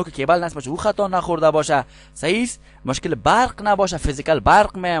که در نوک کیبل نشه باشه او خطا نخورده باشه صحیح مشکل برق نباشه فیزیکال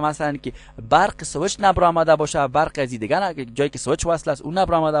برق میگه مثلا که برق سویچ نبرآمده باشه برق از دیگه جایی که سویچ وصل است اون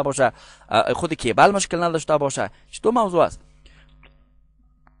نبرآمده باشه خود کیبل مشکل نداشته باشه چطور موضوع است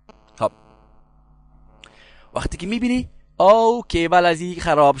خب وقتی که میبینی او کیبل ازی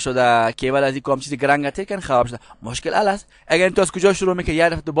خراب شده کیبل ازی کام چیزی گرنگته کن خراب شده مشکل ال است اگر تو از کجا شروع میکنی یه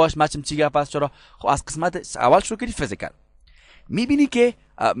دفعه باش مچم چی گپ است چرا خب از قسمت اول شروع کردی فیزیکال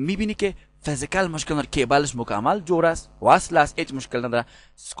میبینی که فیزیکال مشکل نداره کیبلش مکمل جور است وصل است هیچ مشکل نداره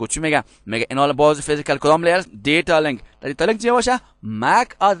سکوچ میگه اینا باز فیزیکال کدام لیر دیتا لینک چی باشه مک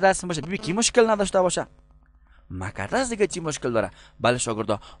آدرس باشه ببین کی مشکل نداشته باشه مکرز دیگه چی مشکل داره بله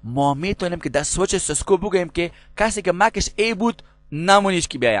شاگردا ما میتونیم که در سویچ سیسکو بگیم که کسی که مکش ای بود نمونیش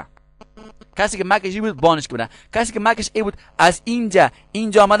کی بیایا کسی که مکش ای بود بانش کی بده کسی که مکش ای بود از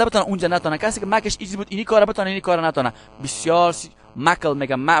اینجا آمده بتونه اونجا نتونه کسی که مکش ای بود اینی کارا بتونه اینی کارا نتونه بسیار مکل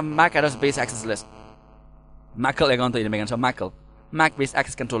میگه مکرز بیس اکسس لیست مکل اگان تو اینو میگن شما مکل مک بیس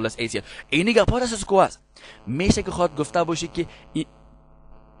اکسس کنترل لس ACL. اینی گپا را اساس کو است. میشه که خود گفته باشی که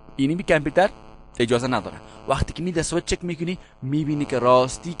اینی بی کامپیوتر اجازه نداره. وقتی که میده سویچ چک میکنی میبینی که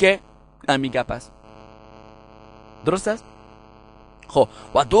راستی که همین گپ است. درست است؟ خب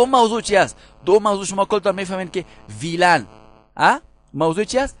و دو موضوع چی است؟ دو موضوع شما کلتان میفهمین که ویلن موضوع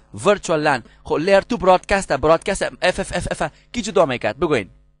چی است؟ ورچوال لن. خب لیر تو برادکاست FFFF کی جدا میکرد؟ بگوین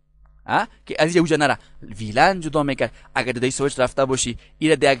که از یه نره ویلن جدا میکرد. اگر دای سویچ رفته باشی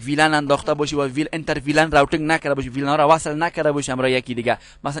ایره دیگه ویلن انداخته باشی و انتر ویلن راوتینگ نکرده باشی، ویلن را وصل نکرده باشی همراه یکی دیگه،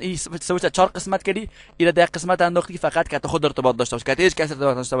 مثلا این سویچ 4 قسمت کردی ایره دیگه قسمت انداختی فقط که خود ارتباط داشته باشه، که هیچ کس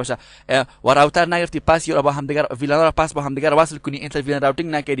ارتباط داشته باشه و راوتر نگرفتی پس یا با هم دیگه ویلن را پس با هم دیگه وصل کنی، انتر ویلن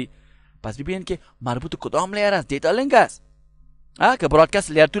راوتینگ نکردی، پس ببین که مربوط کدام لیر است؟ دیتا لینک است که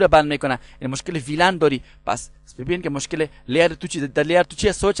برادکاست لیر 2 را بند میکنه. این مشکل ویلن داری، پس ببین که مشکل لیر تو چی در لیر تو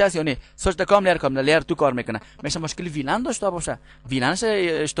چی سوچ است یا نه سوچ در کام لیر کام لیر تو کار میکنه. میشه مشکل ویلن داشته باشه، ویلنش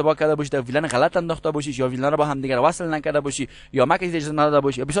اشتباه کرده باشی، در ویلن غلط انداخته باشی، یا ویلن را با هم دیگه وصل نکرده باشی، یا مک اجازه نداده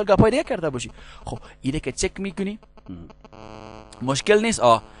باشی، یا بسیار گپای دیگه کرده باشی. خب ایده که چک میکنی مشکل نیست.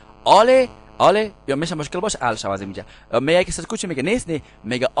 آله یا میشه مشکل باشه ال شوازه میگه میگه که سکوچ میگه نیست نه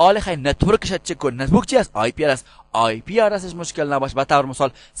میگه آله خیلی نتورکش چک کن. نتورک چی است؟ آی پی آر است. آی پی آر استش مشکل نباشه. به طور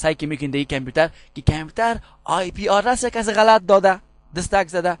مثال سعی که میکنید این کامپیوتر آی پی آر است کسی غلط داده دستک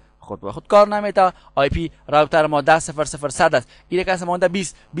زده خود به خود کار نمیته. آی پی راوتر ما 10.0.0.100 است، این کسی مونده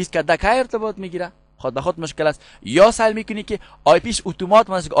 20 که دکه ارتباط میگیره، خود به خود مشکل است. یا سعی میکنی که آی پیش اتومات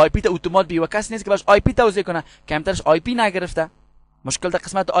مثلا آی پی تا اتومات بی و کسی نیست که باش آی پی توزیع کنه، کامپیوترش آی پی نگرفته، مشکل در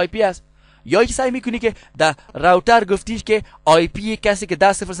قسمت آی پی است. یا سعی میکنی که در راوتر گفتیش که آی پی کسی که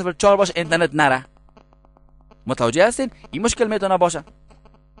 10.0.0.4 باشه اینترنت نره. متوجه هستین؟ این مشکل میتونه باشه.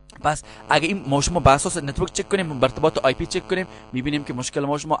 پس اگه این ما شما به اساس نتورک چک کنیم، بر ارتباط آی پی چک کنیم، میبینیم که مشکل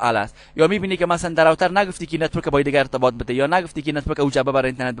ما شما ال است. یا میبینی که مثلا در راوتر نگفتی که نتورک با دیگه ارتباط بده، یا نگفتی که نتورک اوجا ببر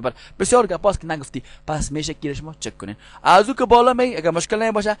اینترنت ببر، بسیار گپاس که نگفتی، پس میشه که شما چک کنین. از او که بالا می اگه مشکل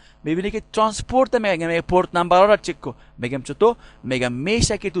نباشه میبینی که ترانسپورت میگم پورت نمبر را چک کو. میگم چطور؟ میگم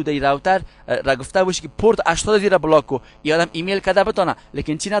میشه که تو در راوتر را گفته باشی که پورت 80 زیر بلاک کو، یادم ایمیل کده بتونه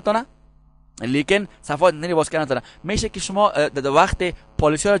لیکن چی نتونه، لیکن صفحات نری باز کردن داره. میشه که شما در وقت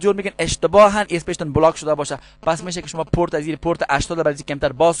پالیسی را جور میگن اشتباها اسپیشتون بلاک شده باشه، پس میشه که شما پورت از زیر پورت 80 برای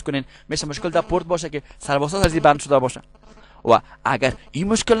کمتر باز کنین. میشه مشکل در پورت باشه که سرواسات از زیر بند شده باشه. و اگر این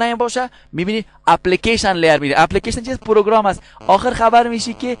مشکل نباشه میبینی اپلیکیشن لیر میره. اپلیکیشن چیز پروگرام است. آخر خبر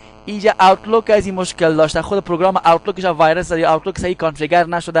میشی که اینجا آوتلوک از این مشکل داشته، خود پروگرام آوتلوکش وایرس داره، آوتلوک صحیح کانفیگر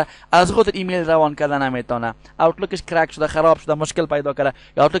نشده، از خود ایمیل روان کردن نمیتونه، آوتلوکش کرک شده، خراب شده، مشکل پیدا کرده،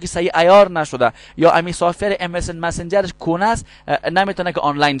 یا آوتلوک صحیح ایار نشده، یا امی سافت ام اس ان مسنجرش کونه است نمیتونه که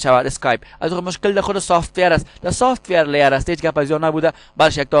آنلاین شود اسکایپ، از مشکل در خود سافت ویر است. در سافت ویر لیر است، هیچ گپ از نبوده.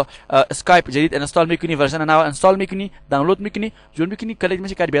 برش یک تا اسکایپ جدید انستال میکنی، ورژن نو انستال میکنی، دانلود میکنی، جون میکنی، کلیک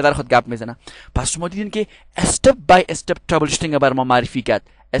میشه که بیادر خود گپ میزنه. پس شما دیدین که استپ بای استپ ترابل شوتینگ بر ما معرفی کرد.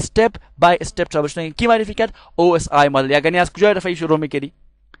 استپ بای استپ ترابل شوتینگ کی معرفی کرد؟ OSI مدل. یعنی از کجا رفعی شروع میکردی؟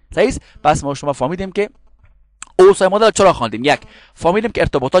 صحیح؟ پس ما شما فهمیدیم که OSI مدل چرا خواندیم. یک، فهمیدیم که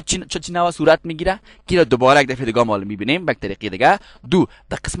ارتباطات چه نوع صورت میگیره که را دوباره یک دفعه دیگه مال میبینیم به طریقه دیگه. دو،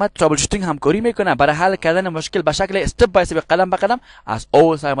 در قسمت ترابل شوتینگ همکاری میکنه برای حل کردن مشکل به شکل استپ بای استپ قدم به قدم از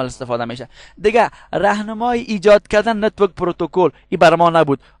OSI مدل استفاده میشه. دیگه راهنمای ایجاد کردن نتورک پروتکل این برای ما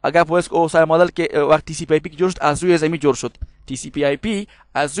نبود. اگر پویس OSI مدل که وقتی TCP IP جور شد از روی زمین جور شد، TCP IP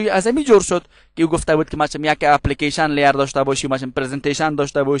از روی زمین جور شد که گفته بود که مثلا یک اپلیکیشن لیر داشته باشی، مثلا پرزنتیشن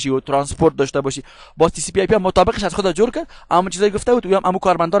داشته باشی و ترانسپورت داشته باشی. با TCP IP مطابقش از خود جور کرد، اما چیزایی گفته بود و هم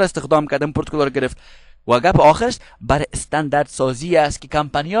کارمندار استخدام کردن پروتکل رو گرفت. و گپ آخرش برای استاندارد سازی است که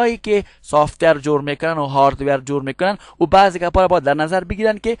کمپانیایی که سافتور جور میکنن و هاردور جور میکنن و بعضی گپا رو باید در نظر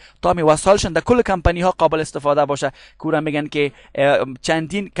بگیرن که تا می وصلشن در کل کمپانی ها قابل استفاده باشه. کورا میگن که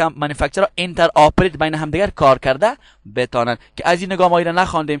چندین مانیفکتچر اینتر آپریت بین همدیگر کار کرده بتونن. که از این نگاه ما اینا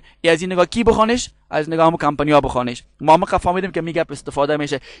نخواندیم، از این نگاه کی بخونش؟ از نگاه هم کمپانی ها بخونش. ما فهمیدیم که میگه استفاده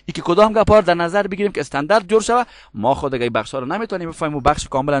میشه ای که کدام گپا رو در نظر بگیریم که استاندارد جور شوه. ما خود دیگه بخشا رو نمیتونیم بفهمیم و بخش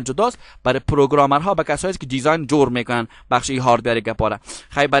کاملا جداست برای پروگرامرها، به کسایی که دیزاین جور میکنن بخش هاردور گپا را.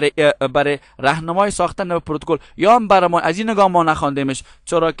 خیلی برای راهنمای ساختن پروتکل یا هم برای ما از این نگاه ما نخواندیمش،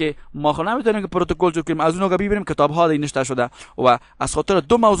 چرا که ما خود نمیتونیم که پروتکل جور کنیم. از اون نگاه ببینیم کتاب ها نوشته شده و از خاطر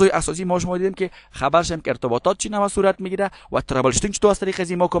دو موضوع اساسی ما شما دیدیم که خبر شیم که ارتباطات چی نوع صورت میگیره و ترابل شوتینگ چطور از طریق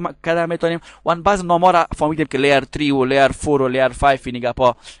از ما کمک میتونیم. و بعض نام‌ها را فهمیدیم که لیر 3 و لیر 4 و لیر 5 این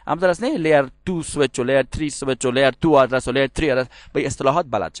گپا هم درست نه، لیر 2 سویچ و لیر 3 سویچ و لیر 2 آدرس و لیر 3 آدرس به اصطلاحات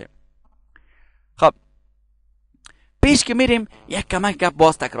بلد شه. خب پیش که میریم یک کمک گپ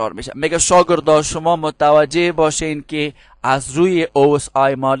باز تکرار میشه. میگه شاگردا شما متوجه باشین که از روی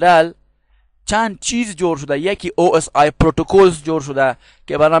OSI مدل چند چیز جور شده. یکی OSI پروتکلز جور شده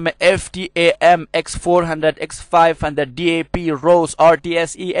که به نام FTAM X400 X500 DAP ROS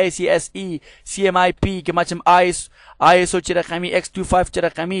RTSE ACSE CMIP که مچم ISO چه رقمی X25 چه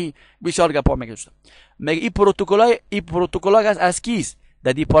رقمی بسیار گپا میگه. میگه این پروتکل‌ها از کیست؟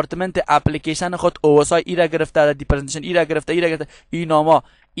 در دیپارتمنت اپلیکیشن خود OSI ای را گرفته، در دیپارتمنت ای را گرفته. این نامه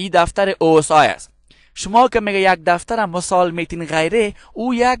ای دفتر OSI است. شما که میگه یک دفتر مثال میتین غیره،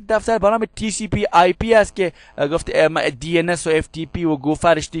 او یک دفتر به نام TCP IP است که گفت DNS و FTP و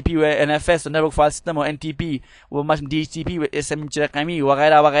گوفر HTTP و NFS و نتورک فایل سیستم و NTP و مثلا DHCP و SM رقمی و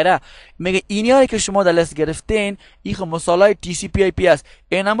غیره و غیره. میگه اینایی که شما در لیست گرفتین این مثالای TCP IP است.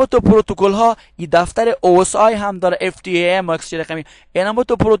 اینم تو پروتکل ها این دفتر OSI هم داره FTAM و X رقمی. اینم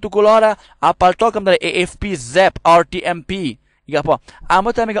تو پروتکل ها را اپل تاک هم داره AFP ZAP RTMP.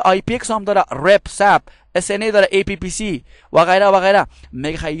 اما تا میگه IPX هم داره رپ سپ SNA داره APPC و غیره و غیره.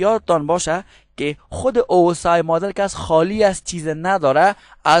 میگه یادتان باشه که خود OSI مدل که از خالی از چیز نداره،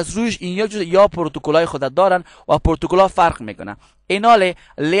 از روش این یا پروتکل‌های خود دارن و پروتکل‌ها فرق میکنن. ایناله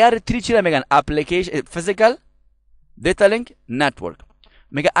لیر 3 چی را میگن؟ اپلیکیشن فیزیکال دیتا لینک نتورک.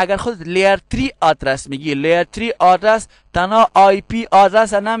 میگه اگر خود لیر 3 آدرس میگی، لیر 3 آدرس تنها IP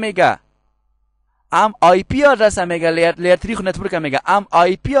آدرس نمیگه، ام IP آدرس میگه. لیر 3 خود نتورک میگه ام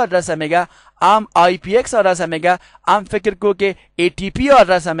IP آدرس میگه، ام IPX آدرس میگه، ام فکر کو که ATP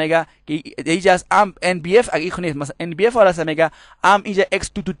آدرس میگه که اینجا ام NBF اگه خونید مثلا NBF آدرس میگه، ام اینجا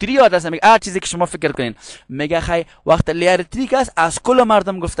X223 آدرس میگه. هر چیزی که شما فکر کنین. میگه خی وقت لیر 3 که از کل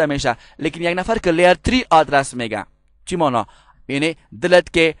مردم گفته میشه، لیکن یک نفر که لیر 3 آدرس میگه چی معنا؟ یعنی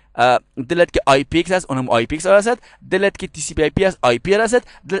دلت که IPX است اونم IPX آدرست، دلت که TCP IP است IP آدرست،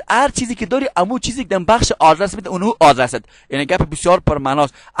 هر چیزی که داری امو چیزی که در بخش آدرس میده اونو آدرست. یعنی گپ بسیار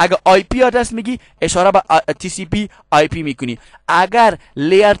پرمعناست. اگر IP آدرس میگی اشاره به TCP IP میکنی. اگر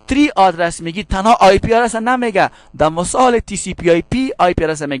لیر 3 آدرس میگی تنها IP آدرس نمیگه، در مثال TCP IP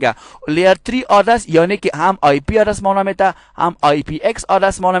آدرس میگه. لیر 3 آدرس یعنی که هم IP آدرس معنا میده، هم IPX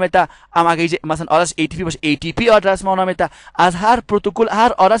آدرس معنا میده، هم اگه مثلا آدرس ATP باشه ATP آدرس معنا میده. از هر پروتکل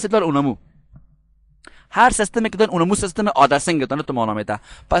هر آدرس دار اونمو، هر سیستمی که دارن اونمو سیستم آدرسینگ دارن تو معنا میده.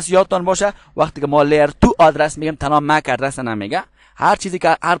 پس یادتان باشه وقتی که ما لیر 2 آدرس میگیم تنها مک آدرس نمیگه، هر چیزی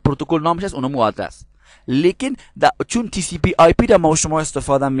که هر پروتکل نامش است اونمو آدرس. لیکن چون TCP IP را ما شما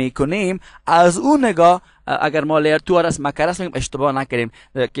استفاده میکنیم، از اون نگاه اگر ما لیر 2 آدرس مک آدرس میگیم اشتباه نکنیم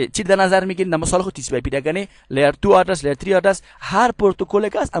که چی در نظر میگیریم. در مثال خود TCP IP دیگه لیر 2 آدرس لیر 3 آدرس هر پروتکلی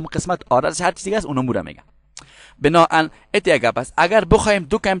که است اما قسمت آدرس هر چیزی که است اونمو را میگه. بنابراین اتیاگه پس اگر بخوایم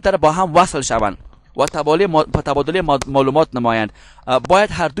دو کامپیوتر با هم وصل شوند و تبادل معلومات نمایند،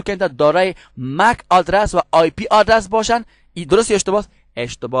 باید هر دو کامپیوتر دارای مک آدرس و IP آدرس باشند. این درست یا اشتباه؟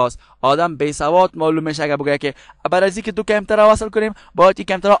 اشتباه. آدم بی سواد معلوم میشه اگر بگه که برای از اینکه دو کامپیوتر را وصل کنیم باید این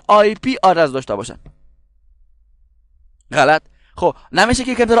کامپیوتر IP آدرس داشته باشند. غلط. خب نمیشه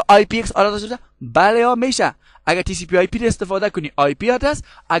که کامپیوتر IPX آدرس داشته باشه؟ بله یا میشه. اگر TCP IP استفاده کنی IP آدرس،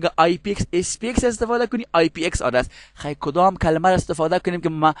 اگر IPX SPX استفاده کنی IPX آدرس. خیلی کدام کلمه را استفاده کنیم که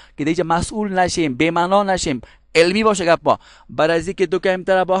ما که دیگه مسئول نشیم، بی معنا نشیم، علمی باشه گپ ما. برای از اینکه دو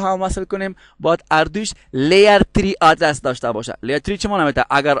کامپیوتر با هم وصل کنیم باید اردوش لیر 3 آدرس داشته باشه. لیر 3 چه معنی میده؟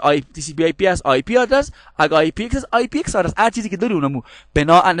 اگر TCP IP است IP آدرس، اگر IPX است IPX آدرس، هر چیزی که داری اونمو.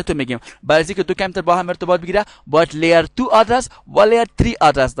 بنابراین تو میگیم برای از اینکه دو کامپیوتر با هم ارتباط بگیره باید لیر 2 آدرس و لیر 3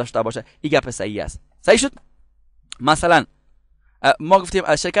 آدرس داشته باشه. این گپ صحیح است. صحیح شد؟ مثلا ما گفتیم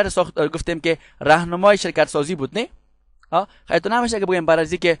از شرکت گفتیم که راهنمای شرکت سازی بود نه؟ خیلی تو نمیشه که بگیم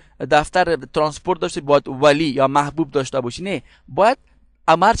برای که دفتر ترانسپورت داشته باید ولی یا محبوب داشته باشی. نه، باید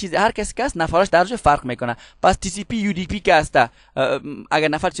هر چیزی هر کسی که است نفرش درجه فرق میکنه. پس TCP UDP که است اگر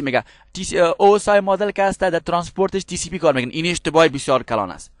نفر چی میگه OSI مدل که است در ترانسپورتش TCP کار میکنه، این اشتباه بسیار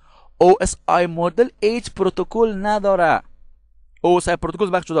کلان است. OSI مدل هیچ پروتکل نداره. OSI پروتکل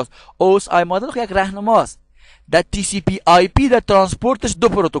بخش جداست. OSI مدل یک راهنماست. در TCP IP در ترانسپورتش دو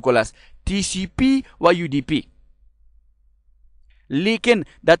پروتکل است، TCP و UDP. لیکن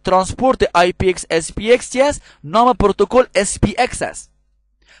در ترانسپورت IPX SPX چی است؟ نام پروتکل SPX است.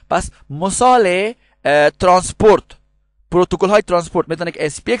 پس مثال ترانسپورت، پروتکل های ترانسپورت میتونه که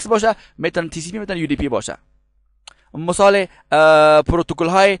SPX باشه، میتونه TCP، میتونه UDP باشه. مثال پروتکل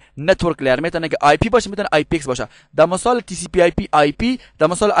های نتورک لیر میتونه که IP باشه، میتونه IPX باشه. در مثال TCP IP در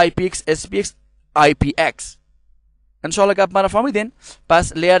مثال IPX SPX IPX. انشالله گپ مرا فهمیدین؟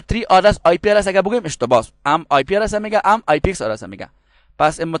 پس لیر 3 آدرس IP آدرس اگر بگیم اشتباه، ام IP آدرس میگه، ام IPX آدرس میگه.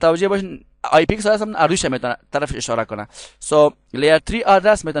 پس متوجه باشین IPX آدرس هم اردوش میتونه طرف اشاره کنه. سو لیر 3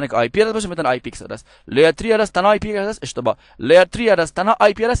 آدرس میتونه که IP آدرس باشه، میتونه IPX آدرس. لیر 3 آدرس تنها IP آدرس اشتباه. لیر 3 آدرس تنها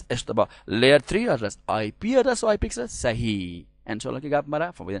IP آدرس اشتباه. لیر 3 آدرس IP آدرس و IPX آدرس صحیح. ان شاء الله که گپ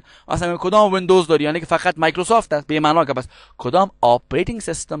مرا فهمیدین. اصلا کدام ویندوز داری، یعنی که فقط مایکروسافت است به معنا که بس کدام اپراتینگ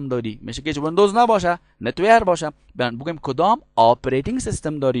سیستم داری، میشه که ویندوز نباشه، نتویر باشه، بگیم کدام اپراتینگ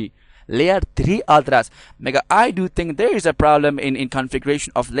سیستم داری. Layer 3 address میگه I do think there is a problem in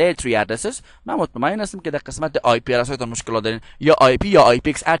configuration of layer 3 addresses. من مطمئن هستم که در قسمت آی پی ادرس هایتون مشکل دارین، یا آی پی یا آی پی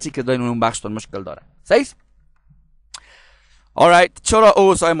ایکس هرچی که دارین اون بخشتون مشکل داره. صحیح؟ alright. چرا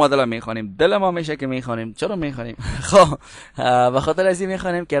اوس آی مدل میخوانیم؟ دل ما میشه که میخوانیم. چرا میخوانیم؟ خب به خاطر از این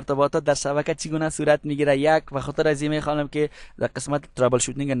میخوانیم که ارتباطات در شبکه چگونه صورت میگیره. یک، به خاطر از این میخوانیم که در قسمت ترابل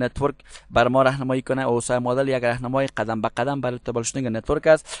شوتینگ نتورک بر ما راهنمایی کنه. اوس آی مدل یک راهنمای قدم به قدم برای ترابل شوتینگ نتورک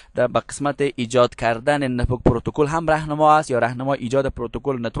است. در قسمت ایجاد کردن نتورک پروتکل هم راهنما است، یا راهنمای ایجاد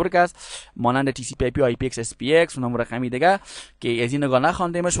پروتکل نتورک است، مانند TCP IP IPX SPX و نمره رقمی دیگه که از این نگاه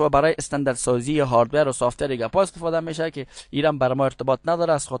نخواندیمش. و برای استاندارد سازی هاردور و سافتور دیگه پاس استفاده میشه که ایران بر ما ارتباط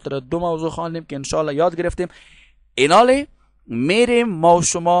نداره. از خاطر دو موضوع خواندیم که انشالله یاد گرفتیم. ایناله میریم ما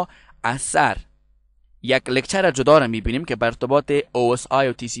شما اثر یک لکچر جدا را میبینیم که بر ارتباط OSI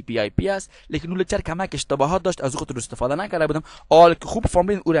و TCP IP است، لیکن اون لکچر کمک اشتباهات داشت، از خاطر استفاده نکرده بودم. حالا که خوب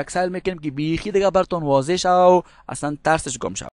فهمیدین اون اکسل میکنیم که بیخی دیگه براتون واضح شه و اصلا ترسش گم شه.